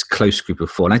of this close group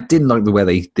of 4. And I didn't like the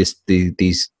way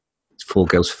these 4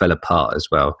 girls fell apart as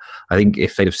well. I think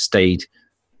if they'd have stayed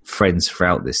friends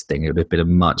throughout this thing, it would have been a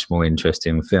much more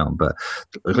interesting film. But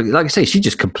like I say, she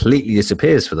just completely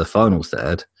disappears for the final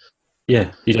third.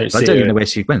 Yeah, you don't. I don't even know where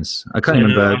she went. I can't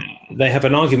remember. They have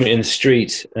an argument in the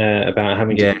street about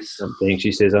having to do something.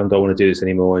 She says, "I don't want to do this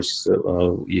anymore." She says,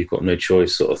 "Oh, you've got no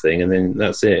choice," sort of thing. And then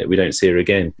that's it. We don't see her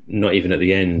again. Not even at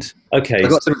the end. Okay, I've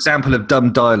got some example of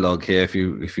dumb dialogue here. If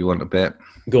you want a bit,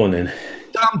 go on then.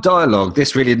 Dumb dialogue.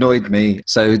 This really annoyed me.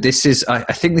 So this is,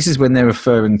 I think this is when they're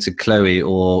referring to Chloe,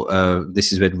 or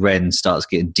this is when Ren starts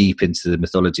getting deep into the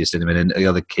mythology of Slender, and the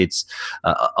other kids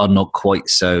are not quite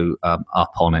so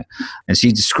up on it. And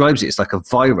she describes it as like a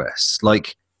virus,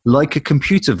 like a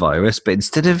computer virus, but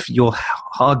instead of your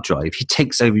hard drive, he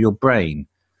takes over your brain.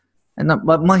 And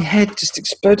my head just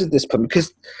exploded at this point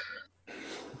because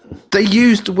they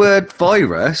used the word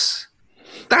virus.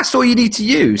 That's all you need to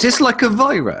use. It's like a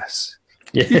virus.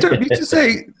 Yeah. You don't need to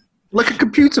say like a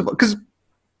computer, because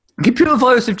Computer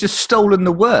virus have just stolen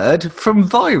the word from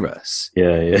virus.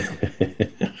 Yeah.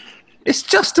 It's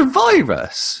just a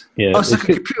virus. Yeah, it's like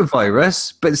a computer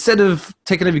virus, but instead of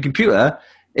taking over your computer,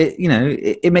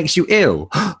 it makes you ill.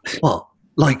 What?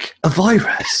 Like a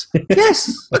virus?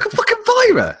 Yes, like a fucking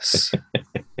virus.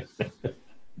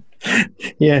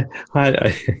 Yeah,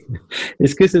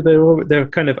 it's because they're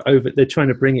kind of they're trying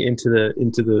to bring it into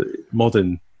the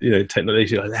modern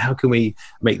technology. Like, how can we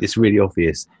make this really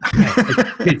obvious?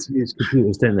 Kids use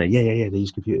computers, don't they? Yeah, they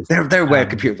use computers. They're aware of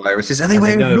computer viruses. Are they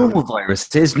aware of normal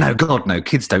viruses? No, God, no.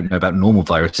 Kids don't know about normal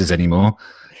viruses anymore.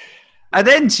 And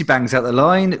then she bangs out the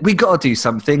line, "We got to do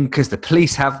something because the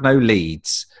police have no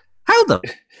leads." How the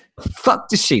fuck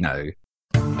does she know?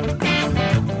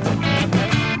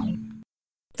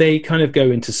 They kind of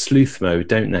go into sleuth mode,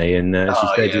 don't they? And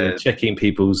she's there checking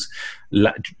people's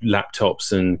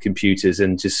laptops and computers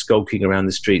and just skulking around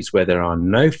the streets where there are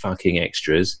no fucking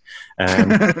extras.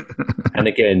 And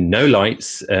again, no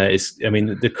lights.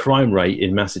 The crime rate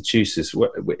in Massachusetts,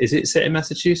 is it set in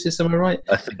Massachusetts? Am I right?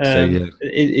 I think so, yeah.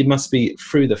 It must be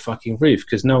through the fucking roof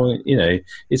because no one,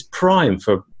 it's prime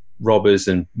for robbers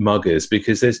and muggers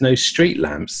because there's no street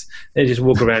lamps. They just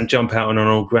walk around, jump out on an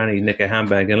old granny, nick a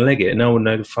handbag and leg it, and no one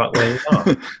knows the fuck where they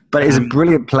are. But it's a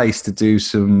brilliant place to do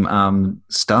some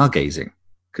stargazing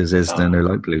because there's no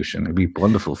light pollution. It'd be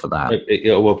wonderful for that.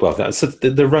 That's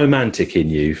the romantic in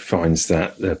you finds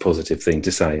that a positive thing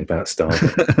to say about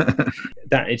stargazing.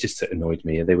 It just annoyed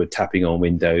me. They were tapping on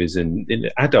windows, and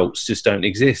adults just don't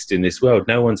exist in this world.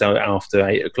 No one's out after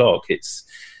 8 o'clock.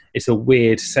 It's a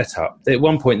weird setup. At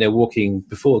one point, they're walking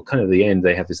before kind of the end.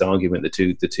 They have this argument, the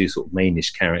two sort of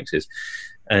mainish characters,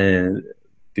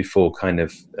 before kind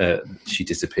of she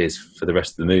disappears for the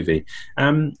rest of the movie.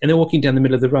 And they're walking down the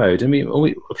middle of the road. I mean,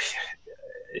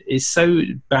 it's so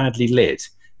badly lit.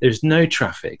 There's no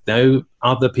traffic, no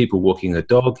other people walking a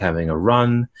dog, having a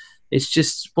run. It's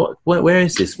just, where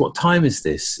is this? What time is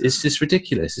this? It's just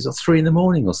ridiculous. It's like 3 a.m.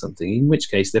 or something, in which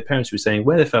case their parents were saying,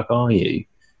 where the fuck are you?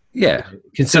 Yeah,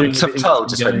 some child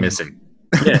just went missing.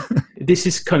 Yeah, this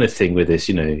is kind of thing with this.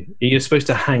 You're supposed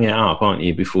to hang it up, aren't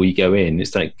you, before you go in?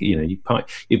 It's like you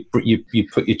put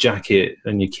your jacket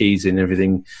and your keys and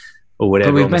everything or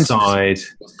whatever on the side.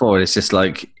 Before, it's just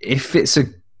like if it's a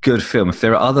good film, if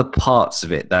there are other parts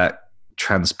of it that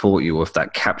transport you, or if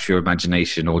that capture your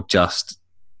imagination, or just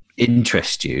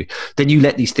interest you, then you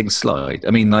let these things slide.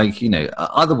 I mean,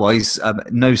 otherwise,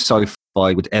 no sci-fi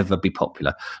would ever be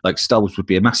popular. Like Star Wars would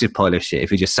be a massive pile of shit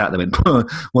if you just sat there and went,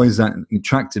 why is that a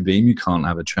tractor beam? You can't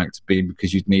have a tractor beam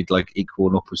because you'd need like equal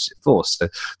and opposite force. So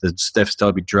the Death Star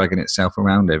would be dragging itself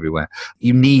around everywhere.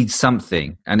 You need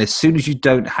something. And as soon as you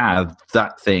don't have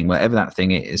that thing, whatever that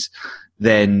thing is,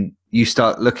 then you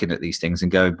start looking at these things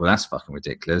and going, well, that's fucking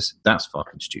ridiculous. That's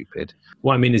fucking stupid.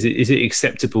 Well, I mean, is it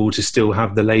acceptable to still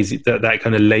have the that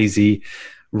kind of lazy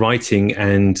writing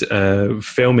and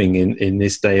filming in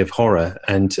this day of horror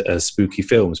and spooky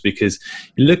films? Because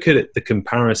you look at the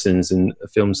comparisons and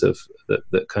films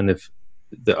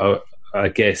that are, I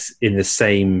guess, in the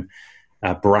same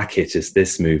bracket as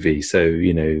this movie. So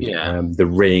The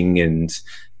Ring and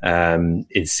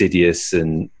Insidious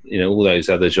and all those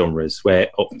other genres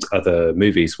other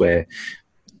movies where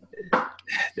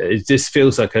it just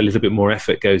feels like a little bit more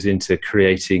effort goes into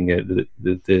creating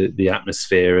the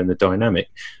atmosphere and the dynamic,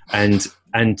 and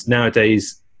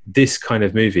nowadays this kind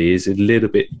of movie is a little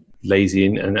bit lazy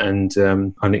and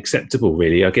unacceptable,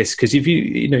 really, I guess, because if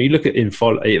you look at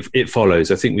It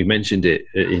Follows, I think we mentioned it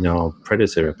in our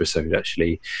Predator episode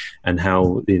actually, and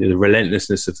how the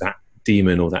relentlessness of that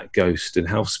demon or that ghost and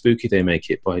how spooky they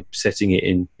make it by setting it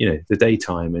in the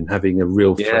daytime and having a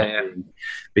real threat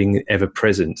being ever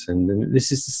present. And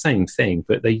this is the same thing,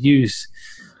 but they use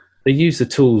the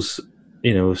tools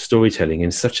of storytelling in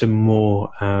such a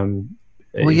more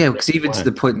because even to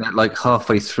the point that like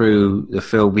halfway through the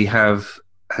film we have,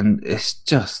 and it's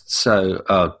just so,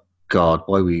 oh god,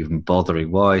 why are we even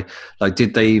bothering? Why, like,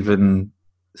 did they even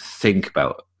think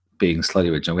about being slightly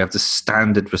original? We have the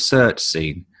standard research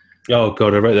scene. Oh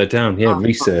god, I wrote that down. Yeah,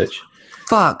 research.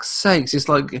 Fuck's sakes! It's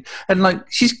like, and like,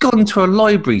 she's gone to a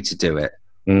library to do it.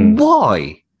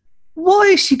 Why? Why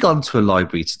has she gone to a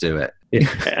library to do it?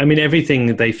 I mean,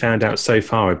 everything they found out so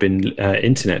far have been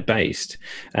internet based.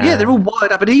 They're all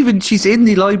wired up, and even she's in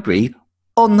the library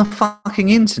on the fucking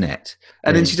internet,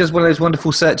 and then she does one of those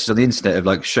wonderful searches on the internet of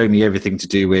like, show me everything to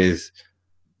do with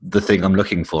the thing I'm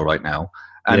looking for right now.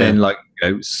 And then, like,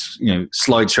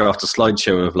 slideshow after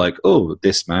slideshow of like, oh,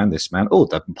 this man, oh,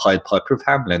 the Pied Piper of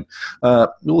Hamelin,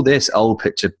 all this old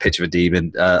picture of a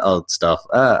demon, old stuff,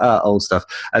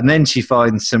 and then she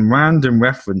finds some random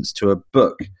reference to a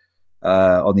book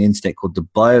on the internet called The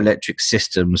Bioelectric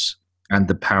Systems and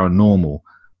the Paranormal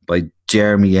by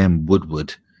Jeremy M.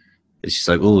 Woodward. And she's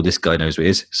like, oh, this guy knows what it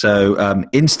is. So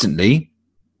instantly,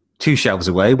 2 shelves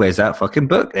away, where's that fucking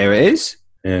book? There it is.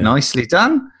 Yeah. Nicely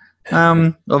done.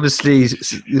 Obviously,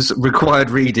 it's required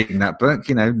reading, that book,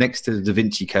 next to the Da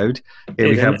Vinci Code. Here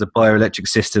we have The Bioelectric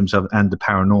Systems and the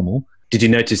Paranormal. Did you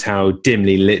notice how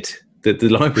dimly lit the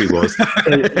library was?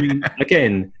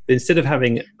 Again, instead of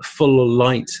having full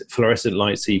light, fluorescent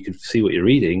light so you can see what you're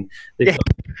reading, they've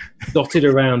dotted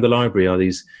around the library are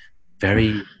these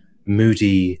very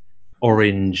moody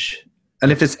orange.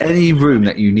 And if there's any room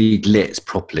that you need lit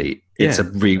properly, it's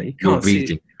you're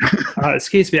reading.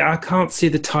 Excuse me, I can't see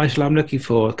the title I'm looking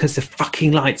for because the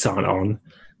fucking lights aren't on.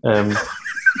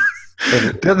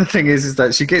 The other thing is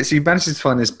that she manages to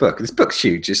find this book. This book's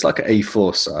huge. It's like an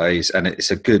A4 size, and it's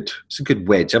a good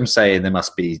wedge. I'm saying there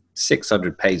must be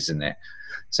 600 pages in it.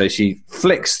 So she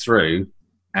flicks through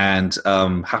and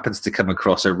happens to come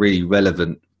across a really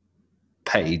relevant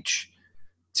page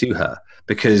to her.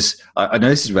 Because I know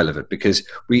this is relevant because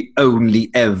we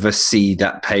only ever see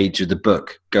that page of the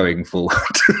book going forward.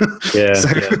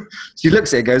 She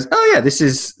looks at it and goes, "Oh yeah, this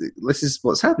is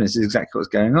what's happening. This is exactly what's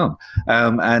going on."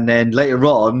 And then later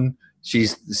on, she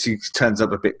turns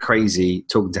up a bit crazy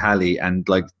talking to Hallie, and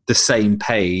like the same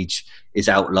page is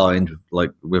outlined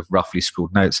like with roughly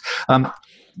scrawled notes.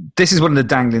 This is one of the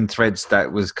dangling threads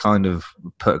that was kind of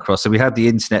put across. So we had the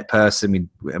internet person,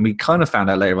 and we kind of found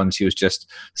out later on she was just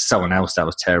someone else that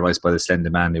was terrorized by the Slender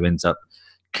Man who ends up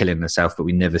killing herself, but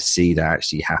we never see that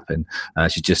actually happen.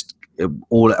 She just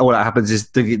all that happens is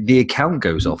the account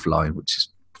goes offline, which is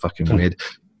fucking weird.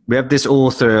 We have this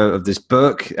author of this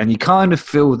book, and you kind of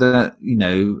feel that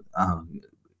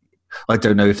I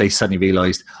don't know if they suddenly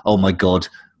realized, oh my god,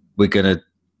 we're gonna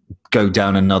go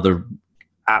down another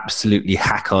absolutely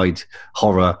hack-eyed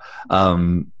horror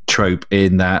trope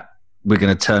in that we're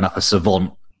going to turn up a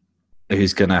savant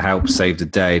who's going to help save the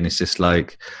day, and it's just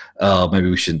like, oh, maybe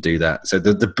we shouldn't do that. So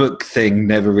the book thing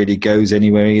never really goes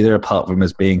anywhere either, apart from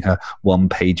as being her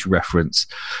one-page reference.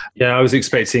 Yeah, I was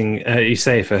expecting, you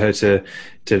say, for her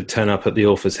to turn up at the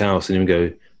author's house and him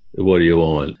go, what do you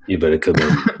want? You better come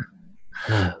in.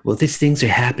 Well, these things are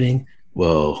happening.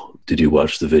 Well, did you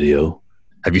watch the video?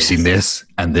 Have you seen this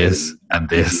and this and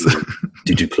this?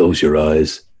 Did you close your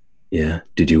eyes? Yeah.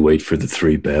 Did you wait for the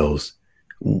 3 bells?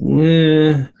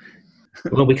 Well,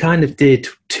 we kind of did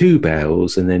 2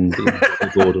 bells and then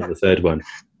bored on the 3rd one.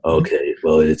 Okay,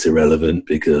 well, it's irrelevant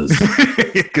because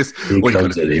he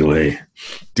comes anyway.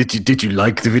 Did you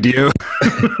like the video?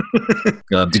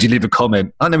 Did you leave a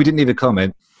comment? Oh, no, we didn't leave a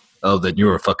comment. Oh, then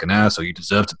you're a fucking asshole. You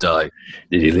deserve to die.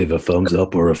 Did you leave a thumbs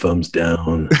up or a thumbs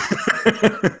down?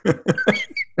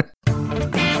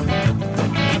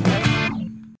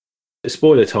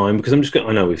 Spoiler time, because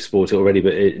I know we've spoiled it already,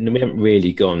 but we haven't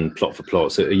really gone plot for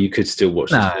plot, so you could still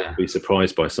watch this and be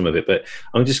surprised by some of it. But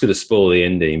I'm just going to spoil the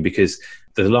ending because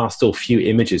the last few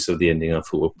images of the ending I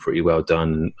thought were pretty well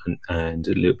done and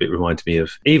a little bit reminded me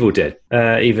of Evil Dead,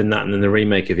 even that, and then the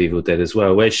remake of Evil Dead as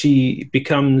well, where she's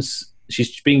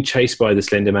being chased by the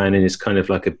Slender Man and is kind of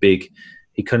like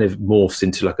he kind of morphs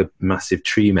into like a massive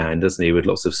tree man, doesn't he, with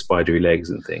lots of spidery legs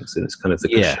and things, and it's kind of the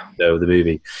crescendo of the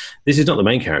movie. This is not the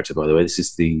main character, by the way. This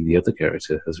is the other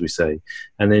character, as we say.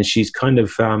 And then she's kind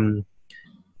of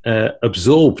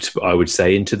absorbed, I would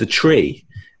say, into the tree,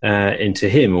 into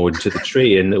him or into the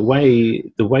tree. And the way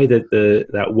that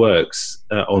that works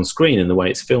on screen and the way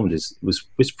it's filmed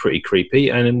was pretty creepy,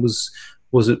 and it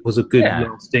was a good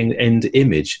lasting end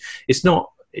image. It's not.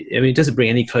 I mean, it doesn't bring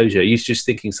any closure. You're just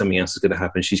thinking something else is going to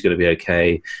happen. She's going to be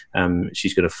okay.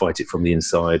 She's going to fight it from the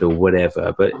inside or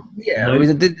whatever. But I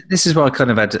mean, this is why I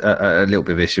kind of had a little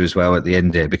bit of issue as well at the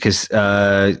end here, because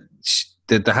the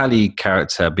Hallie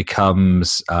character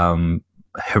becomes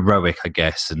heroic, I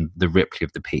guess, and the Ripley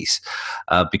of the piece,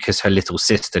 because her little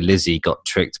sister Lizzie got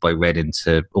tricked by Red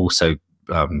into also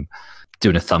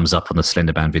doing a thumbs up on the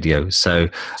Slender Man video. So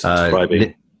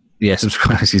subscribing.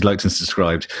 Subscribe. She's liked and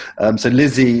subscribed. So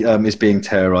Lizzie is being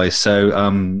terrorized. So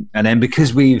and then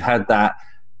because we've had that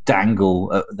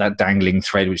dangling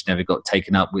thread which never got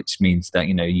taken up, which means that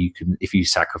you can, if you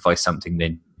sacrifice something,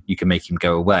 then you can make him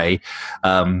go away.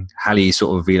 Hallie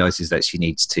sort of realizes that she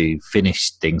needs to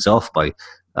finish things off by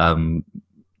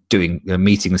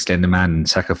meeting the Slender Man and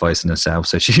sacrificing herself.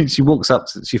 So she walks up,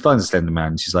 she finds the Slender Man,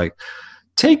 and she's like,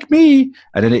 "Take me!"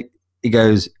 And then it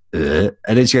goes, and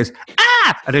then she goes, "Ah!"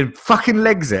 And then fucking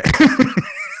legs it.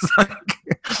 It's like,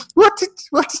 what did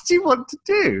you want to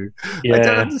do? Yeah. I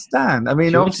don't understand. I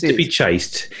mean, obviously to be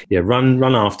chased. Yeah, run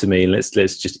after me. Let's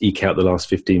just eke out the last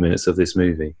 15 minutes of this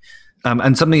movie.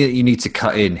 And something that you need to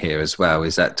cut in here as well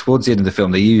is that towards the end of the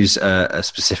film, they use a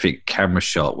specific camera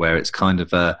shot where it's kind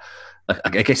of I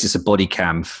guess it's a body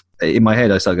cam. In my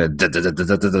head, I started going because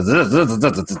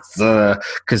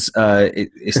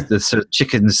it's the sort of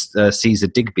Chickens Caesar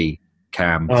Digby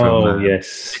cam from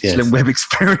Excellent Web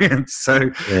Experience.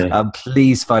 So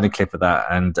please find a clip of that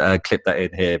and clip that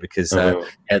in here because the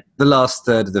last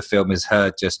third of the film is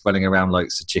her just running around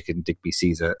like Sir Chicken Digby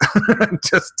Caesar.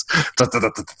 Just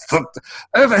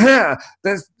over here,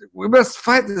 we must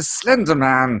fight the Slender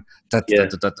Man.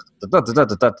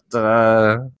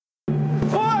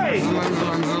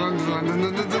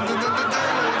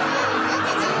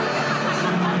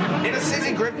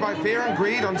 By fear and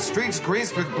greed on streets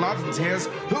greased with blood and tears,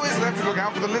 who is left to look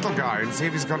out for the little guy and see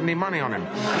if he's got any money on him?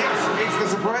 Yes, it's the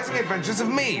surprising adventures of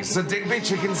me, Sir Digby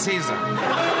Chicken Caesar.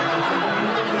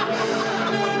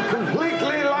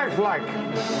 Completely lifelike.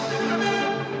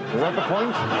 Is that the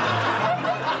point?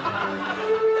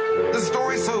 The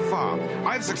story so far.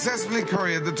 I've successfully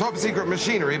couriered the top-secret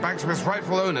machinery back to its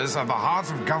rightful owners at the heart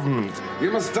of government.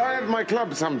 You must dine at my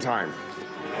club sometime.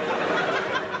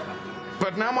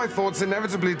 But now my thoughts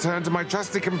inevitably turn to my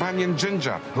trusty companion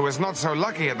Ginger, who is not so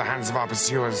lucky at the hands of our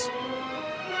pursuers.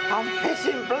 I'm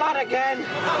pissing blood again.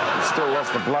 You still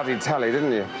lost the bloody telly,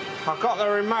 didn't you? I've got the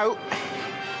remote.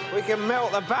 We can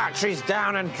melt the batteries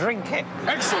down and drink it.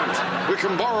 Excellent. We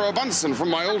can borrow a Bunsen from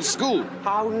my old school.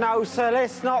 Oh, no, sir.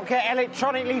 Let's not get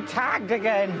electronically tagged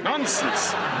again.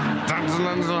 Nonsense. Having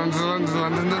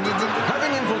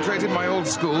infiltrated my old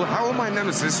school, how will my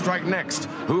nemesis strike next?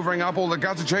 Hoovering up all the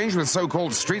gutter change with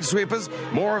so-called street sweepers?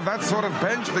 More of that sort of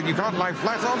bench that you can't lie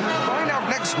flat on? Find out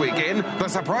next week in The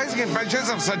Surprising Adventures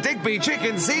of Sir Digby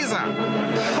Chicken Caesar.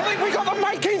 I think we got the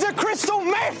makings of crystal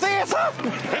meth here, sir.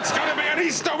 It's going to be an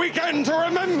Easter weekend to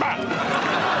remember.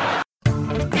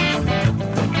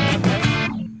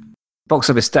 Box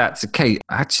office stats. Okay,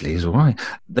 actually, is all right.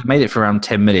 They made it for around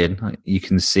 10 million. You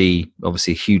can see,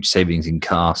 obviously, huge savings in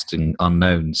cast and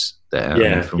unknowns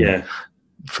there.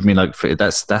 For me,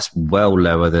 that's well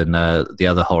lower than the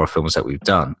other horror films that we've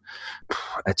done.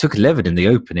 It took 11 in the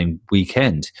opening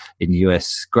weekend in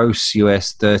US. Gross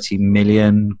US 30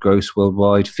 million. Gross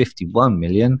worldwide 51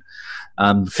 million.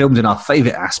 Filmed in our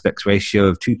favourite aspect ratio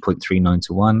of 2.39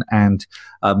 to 1. And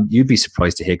you'd be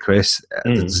surprised to hear, Chris,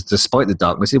 despite the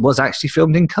darkness, it was actually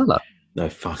filmed in colour. No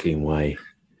fucking way.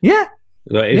 Yeah.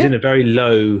 It was in a very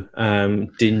low,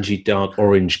 dingy, dark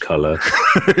orange colour.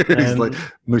 It's like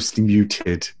mostly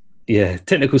muted. Yeah,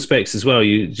 technical specs as well.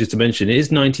 Just to mention, it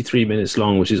is 93 minutes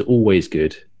long, which is always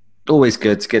good. Always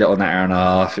good to get it on that hour and a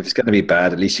half. If it's going to be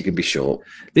bad, at least you can be short.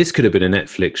 This could have been a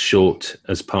Netflix short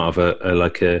as part of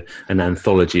an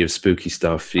anthology of spooky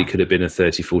stuff. It could have been a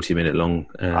 30, 40 minute long.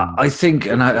 I think,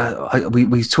 and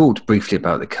we talked briefly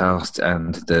about the cast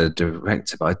and the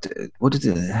director, but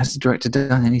has the director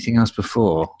done anything else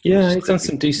before? Yeah, he's done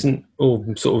some decent,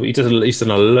 he's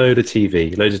done a load of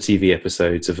TV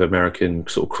episodes of American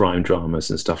sort of crime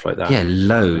dramas and stuff like that. Yeah,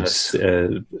 loads.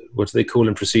 What do they call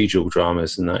them? Procedural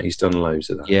dramas and that. He's done loads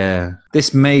of that. Yeah.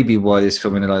 This may be why this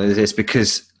filming like this,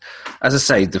 because, as I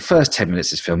say, the first 10 minutes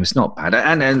of this film is not bad.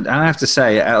 And I have to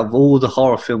say, out of all the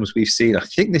horror films we've seen, I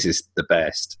think this is the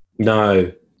best.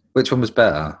 No. Which one was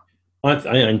better?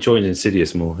 I enjoyed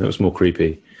Insidious more. It was more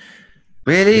creepy.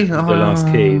 Really? The last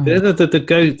key.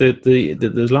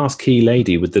 The last key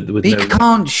lady with he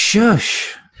can't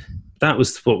shush. That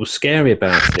was what was scary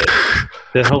about it.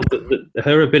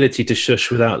 Her ability to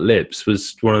shush without lips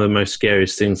was one of the most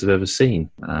scariest things I've ever seen.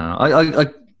 I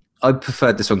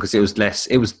preferred this one because it was less.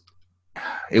 It was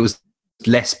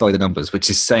less by the numbers, which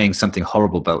is saying something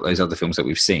horrible about those other films that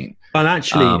we've seen. And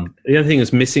actually, the other thing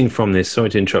that's missing from this.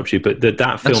 Sorry to interrupt you, but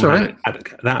that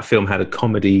film had a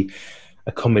comedy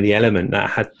element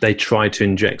they tried to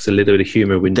inject a little bit of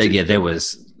humor into. There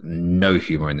was no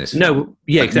humor in this. No,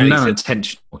 yeah, exactly. No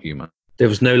intentional humor. There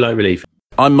was no light relief.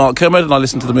 I'm Mark Kermode and I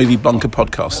listen to the Movie Bunker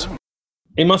podcast.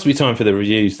 It must be time for the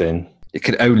reviews then. It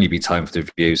could only be time for the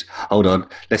reviews. Hold on.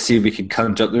 Let's see if we can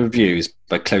conjure up the reviews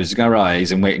by closing our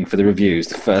eyes and waiting for the reviews.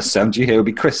 The first sound you hear will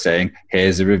be Chris saying,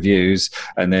 "Here's the reviews."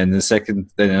 And then the second,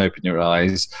 then open your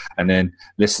eyes and then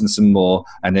listen some more.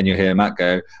 And then you'll hear Matt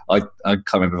go, I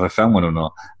can't remember if I found one or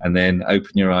not. And then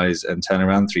open your eyes and turn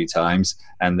around 3 times.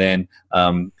 And then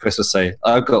Chris will say,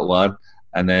 I've got one.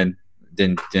 And then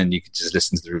you can just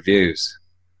listen to the reviews.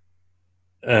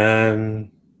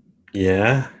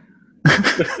 Yeah.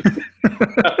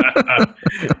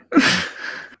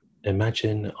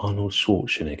 Imagine Arnold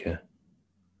Schwarzenegger.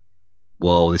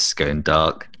 Whoa, this is going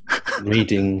dark.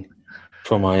 Reading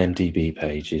from IMDb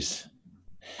pages.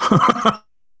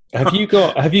 Have you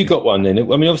got one then? I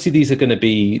mean, obviously these are going to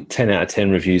be 10 out of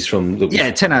 10 reviews from the... Yeah,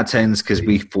 10 out of 10s because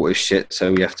we thought it was shit,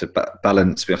 so we have to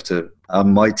balance. We have to.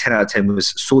 My 10 out of 10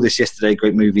 was Saw This Yesterday,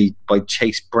 great movie by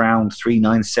Chase Brown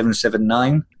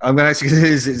 39779. I'm going to actually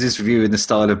do this review in the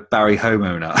style of Barry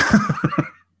Homeowner.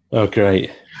 Oh, great.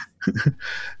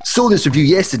 Saw this review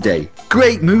yesterday.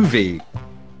 Great movie.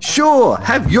 Sure,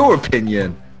 have your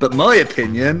opinion, but my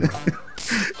opinion,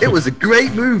 it was a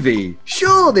great movie.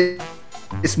 Sure,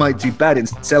 this might do bad in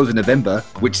sales in November,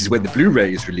 which is when the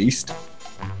Blu-ray is released.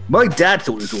 My dad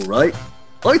thought it was all right.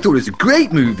 I thought it was a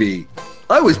great movie.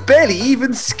 I was barely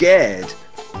even scared.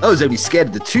 I was only scared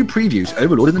of the 2 previews,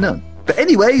 Overlord and The Nun. But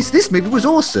anyways, this movie was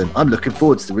awesome. I'm looking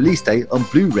forward to the release date on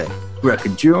Blu-ray, where I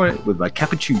can enjoy it with my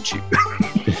cappuccino.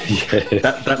 Yeah.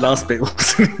 That last bit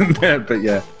wasn't in there, but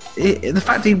yeah. The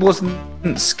fact he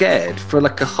wasn't scared for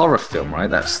like a horror film, right?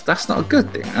 That's not a good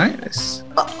thing, right?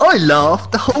 I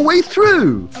laughed the whole way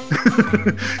through.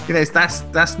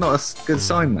 That's not a good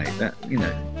sign, mate.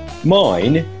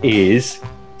 Mine is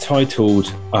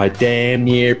titled "I Damn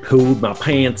Near Pulled My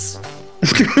Pants."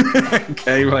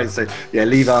 Okay, right. So yeah,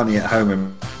 leave Arnie at home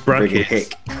and bring a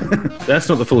hick. That's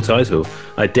not the full title.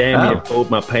 I damn near pulled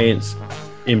my pants.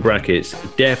 In brackets,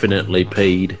 definitely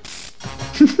peed.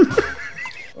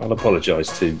 I'll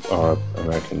apologise to our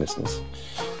American listeners.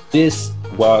 This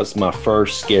was my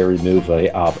first scary movie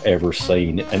I've ever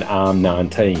seen, and I'm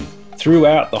 19.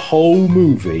 Throughout the whole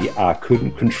movie, I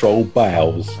couldn't control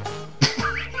bowels.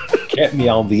 Kept me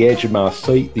on the edge of my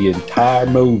seat the entire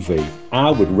movie.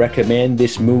 I would recommend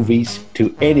this movie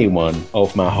to anyone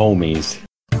of my homies.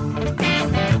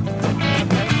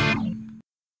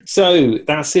 So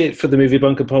that's it for the Movie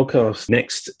Bunker podcast.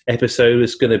 Next episode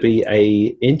is going to be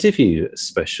a interview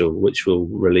special, which we'll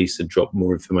release and drop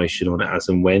more information on as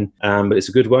and when. But it's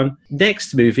a good one.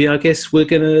 Next movie, I guess we're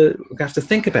going to have to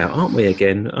think about, aren't we?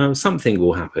 Again, something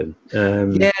will happen.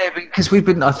 Yeah, because we've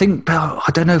been. I think. I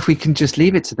don't know if we can just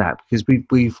leave it to that because we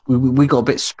got a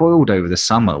bit spoiled over the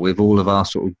summer with all of our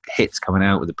sort of hits coming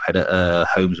out with the Predator,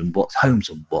 Holmes and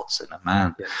Watson,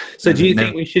 man. Yeah. So do you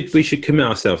think we should commit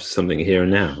ourselves to something here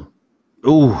and now?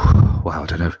 Oh, wow! I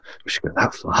don't know if we should go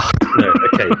that far. No,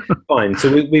 okay, fine.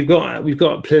 So we've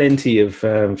got plenty of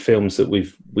films that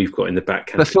we've got in the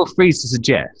back. But feel free to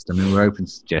suggest. I mean, we're open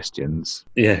to suggestions.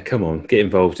 Yeah, come on, get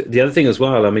involved. The other thing as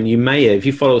well. I mean, you may, if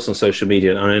you follow us on social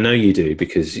media, and I know you do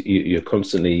because you're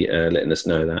constantly letting us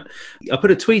know that. I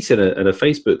put a tweet and a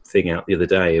Facebook thing out the other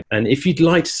day, and if you'd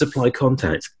like to supply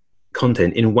content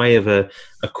in way of a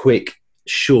quick,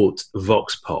 short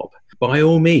vox pop, by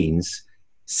all means.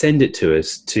 Send it to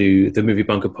us to the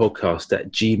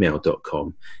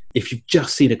moviebunkerpodcast@gmail.com. If you've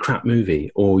just seen a crap movie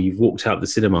or you've walked out of the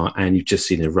cinema and you've just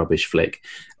seen a rubbish flick,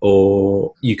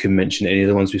 or you can mention any of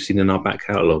the ones we've seen in our back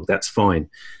catalogue, that's fine.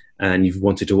 And you've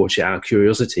wanted to watch it out of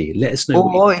curiosity, let us know.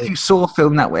 Or if you saw a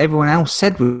film that everyone else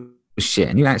said was shit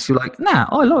and you actually like, nah,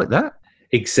 I like that.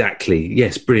 Exactly.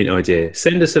 Yes, brilliant idea.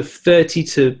 Send us a 30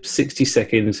 to 60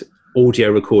 second audio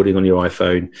recording on your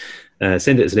iPhone.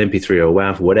 Send it as an MP3 or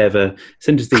WAV, whatever.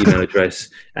 Send us the email address,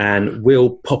 and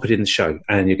we'll pop it in the show,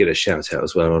 and you'll get a shout out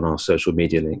as well on our social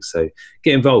media links. So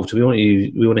get involved. We want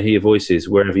to hear your voices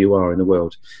wherever you are in the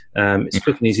world. It's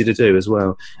quick and easy to do as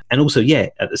well. And also,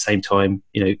 at the same time,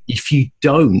 if you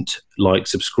don't like,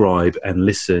 subscribe, and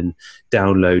listen,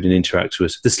 download, and interact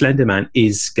with us, the Slender Man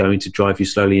is going to drive you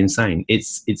slowly insane.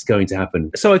 It's going to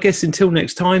happen. So I guess until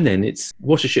next time, then it's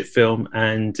watch a shit film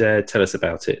and tell us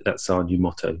about it. That's our new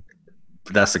motto.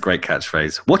 That's a great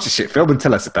catchphrase. Watch a shit film and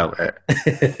tell us about it.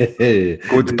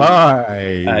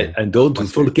 Goodbye. And don't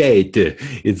forget,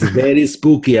 it's very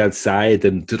spooky outside,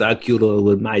 and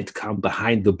Dracula might come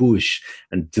behind the bush.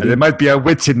 And there might be a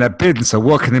witch in the bin, so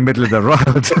walk in the middle of the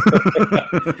road.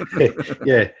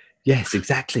 Yeah. Yes,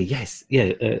 exactly. Yes.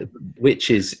 Yeah.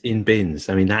 Witches in bins.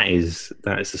 I mean, that is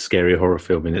a scary horror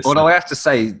film in itself. Although I have to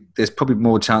say, there's probably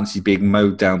more chance of being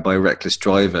mowed down by a reckless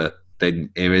driver than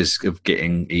there is of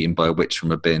getting eaten by a witch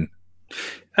from a bin.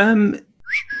 I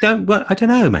don't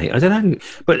know, mate. I don't know.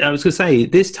 But I was going to say,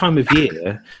 this time of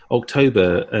year,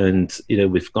 October, and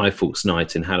with Guy Fawkes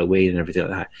Night and Halloween and everything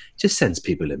like that, just sends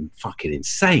people fucking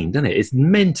insane, doesn't it? It's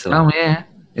mental. Oh yeah,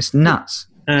 it's nuts.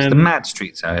 It's the mad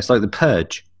streets out. It's like the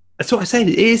Purge. That's what I say.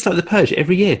 It is like the Purge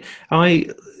every year.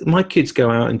 My kids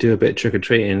go out and do a bit of trick or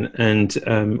treating, and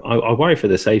I worry for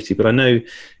their safety. But I know,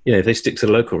 if they stick to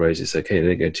the local roads, it's okay. They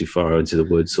don't go too far into the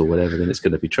woods or whatever, then it's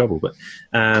going to be trouble. But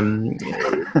the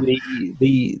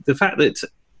fact that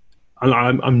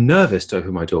I'm nervous to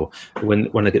open my door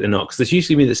when I get the knock, because there's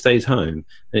usually me that stays home,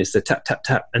 and it's the tap tap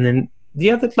tap, and then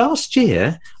last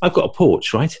year I've got a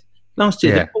porch, right? Last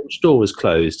year the porch door was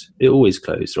closed. It always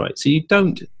closed, right? So you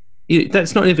don't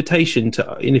That's not an invitation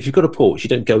to. And if you've got a porch, you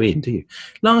don't go in, do you?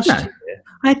 Last year,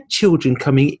 I had children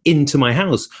coming into my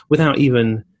house without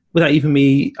even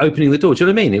me opening the door. Do you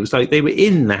know what I mean? It was like they were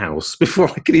in the house before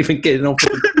I could even get off.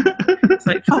 It's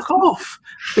like, fuck off.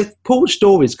 The porch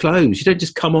door is closed. You don't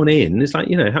just come on in. It's like,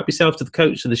 help yourself to the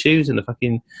coats and the shoes and the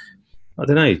fucking, I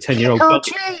don't know, 10-year-old.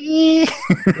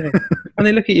 And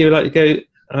they look at you like, you go,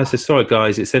 and I said, sorry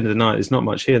guys, it's the end of the night. There's not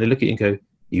much here. They look at you and go,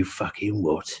 you fucking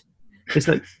what? It's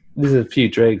like, there's a few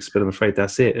dregs, but I'm afraid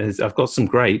that's it. I've got some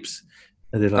grapes.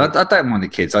 And they're like, I don't mind the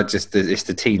kids. It's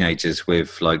the teenagers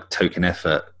with like token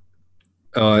effort.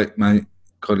 All right, mate,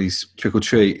 got these trick or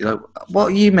treat. Like, what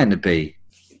are you meant to be?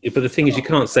 But the thing is, you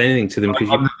can't say anything to them because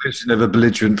I'm the vision of a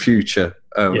belligerent future.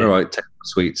 All right, take my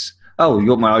sweets. Oh, you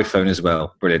got my iPhone as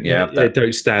well. Brilliant. Yeah,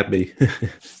 don't stab me.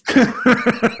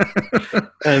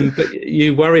 But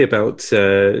you worry about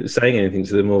saying anything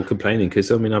to them or complaining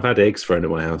because, I've had eggs thrown at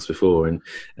my house before and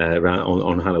around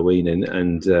on Halloween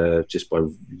and just by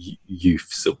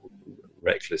youths or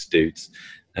reckless dudes.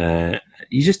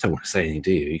 You just don't want to say anything,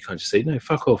 do you? You can't just say, no,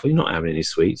 fuck off. You're not having any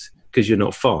sweets because you're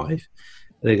not 5.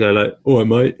 And they go like, all right,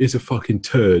 mate, it's a fucking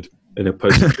turd. And they'll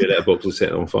post a letterbox or set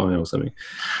it on fire or something.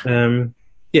 So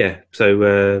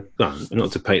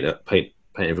not to paint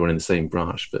everyone in the same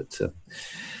brush, but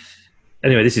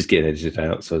anyway, this is getting edited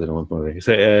out, so I don't know what's bothering.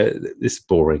 So this is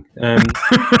boring.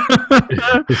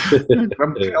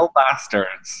 Grumpy old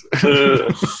bastards.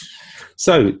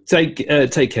 So take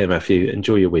care, Matthew.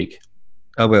 Enjoy your week.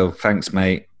 I will. Thanks,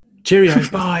 mate. Cheerio.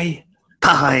 Bye.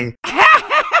 Bye.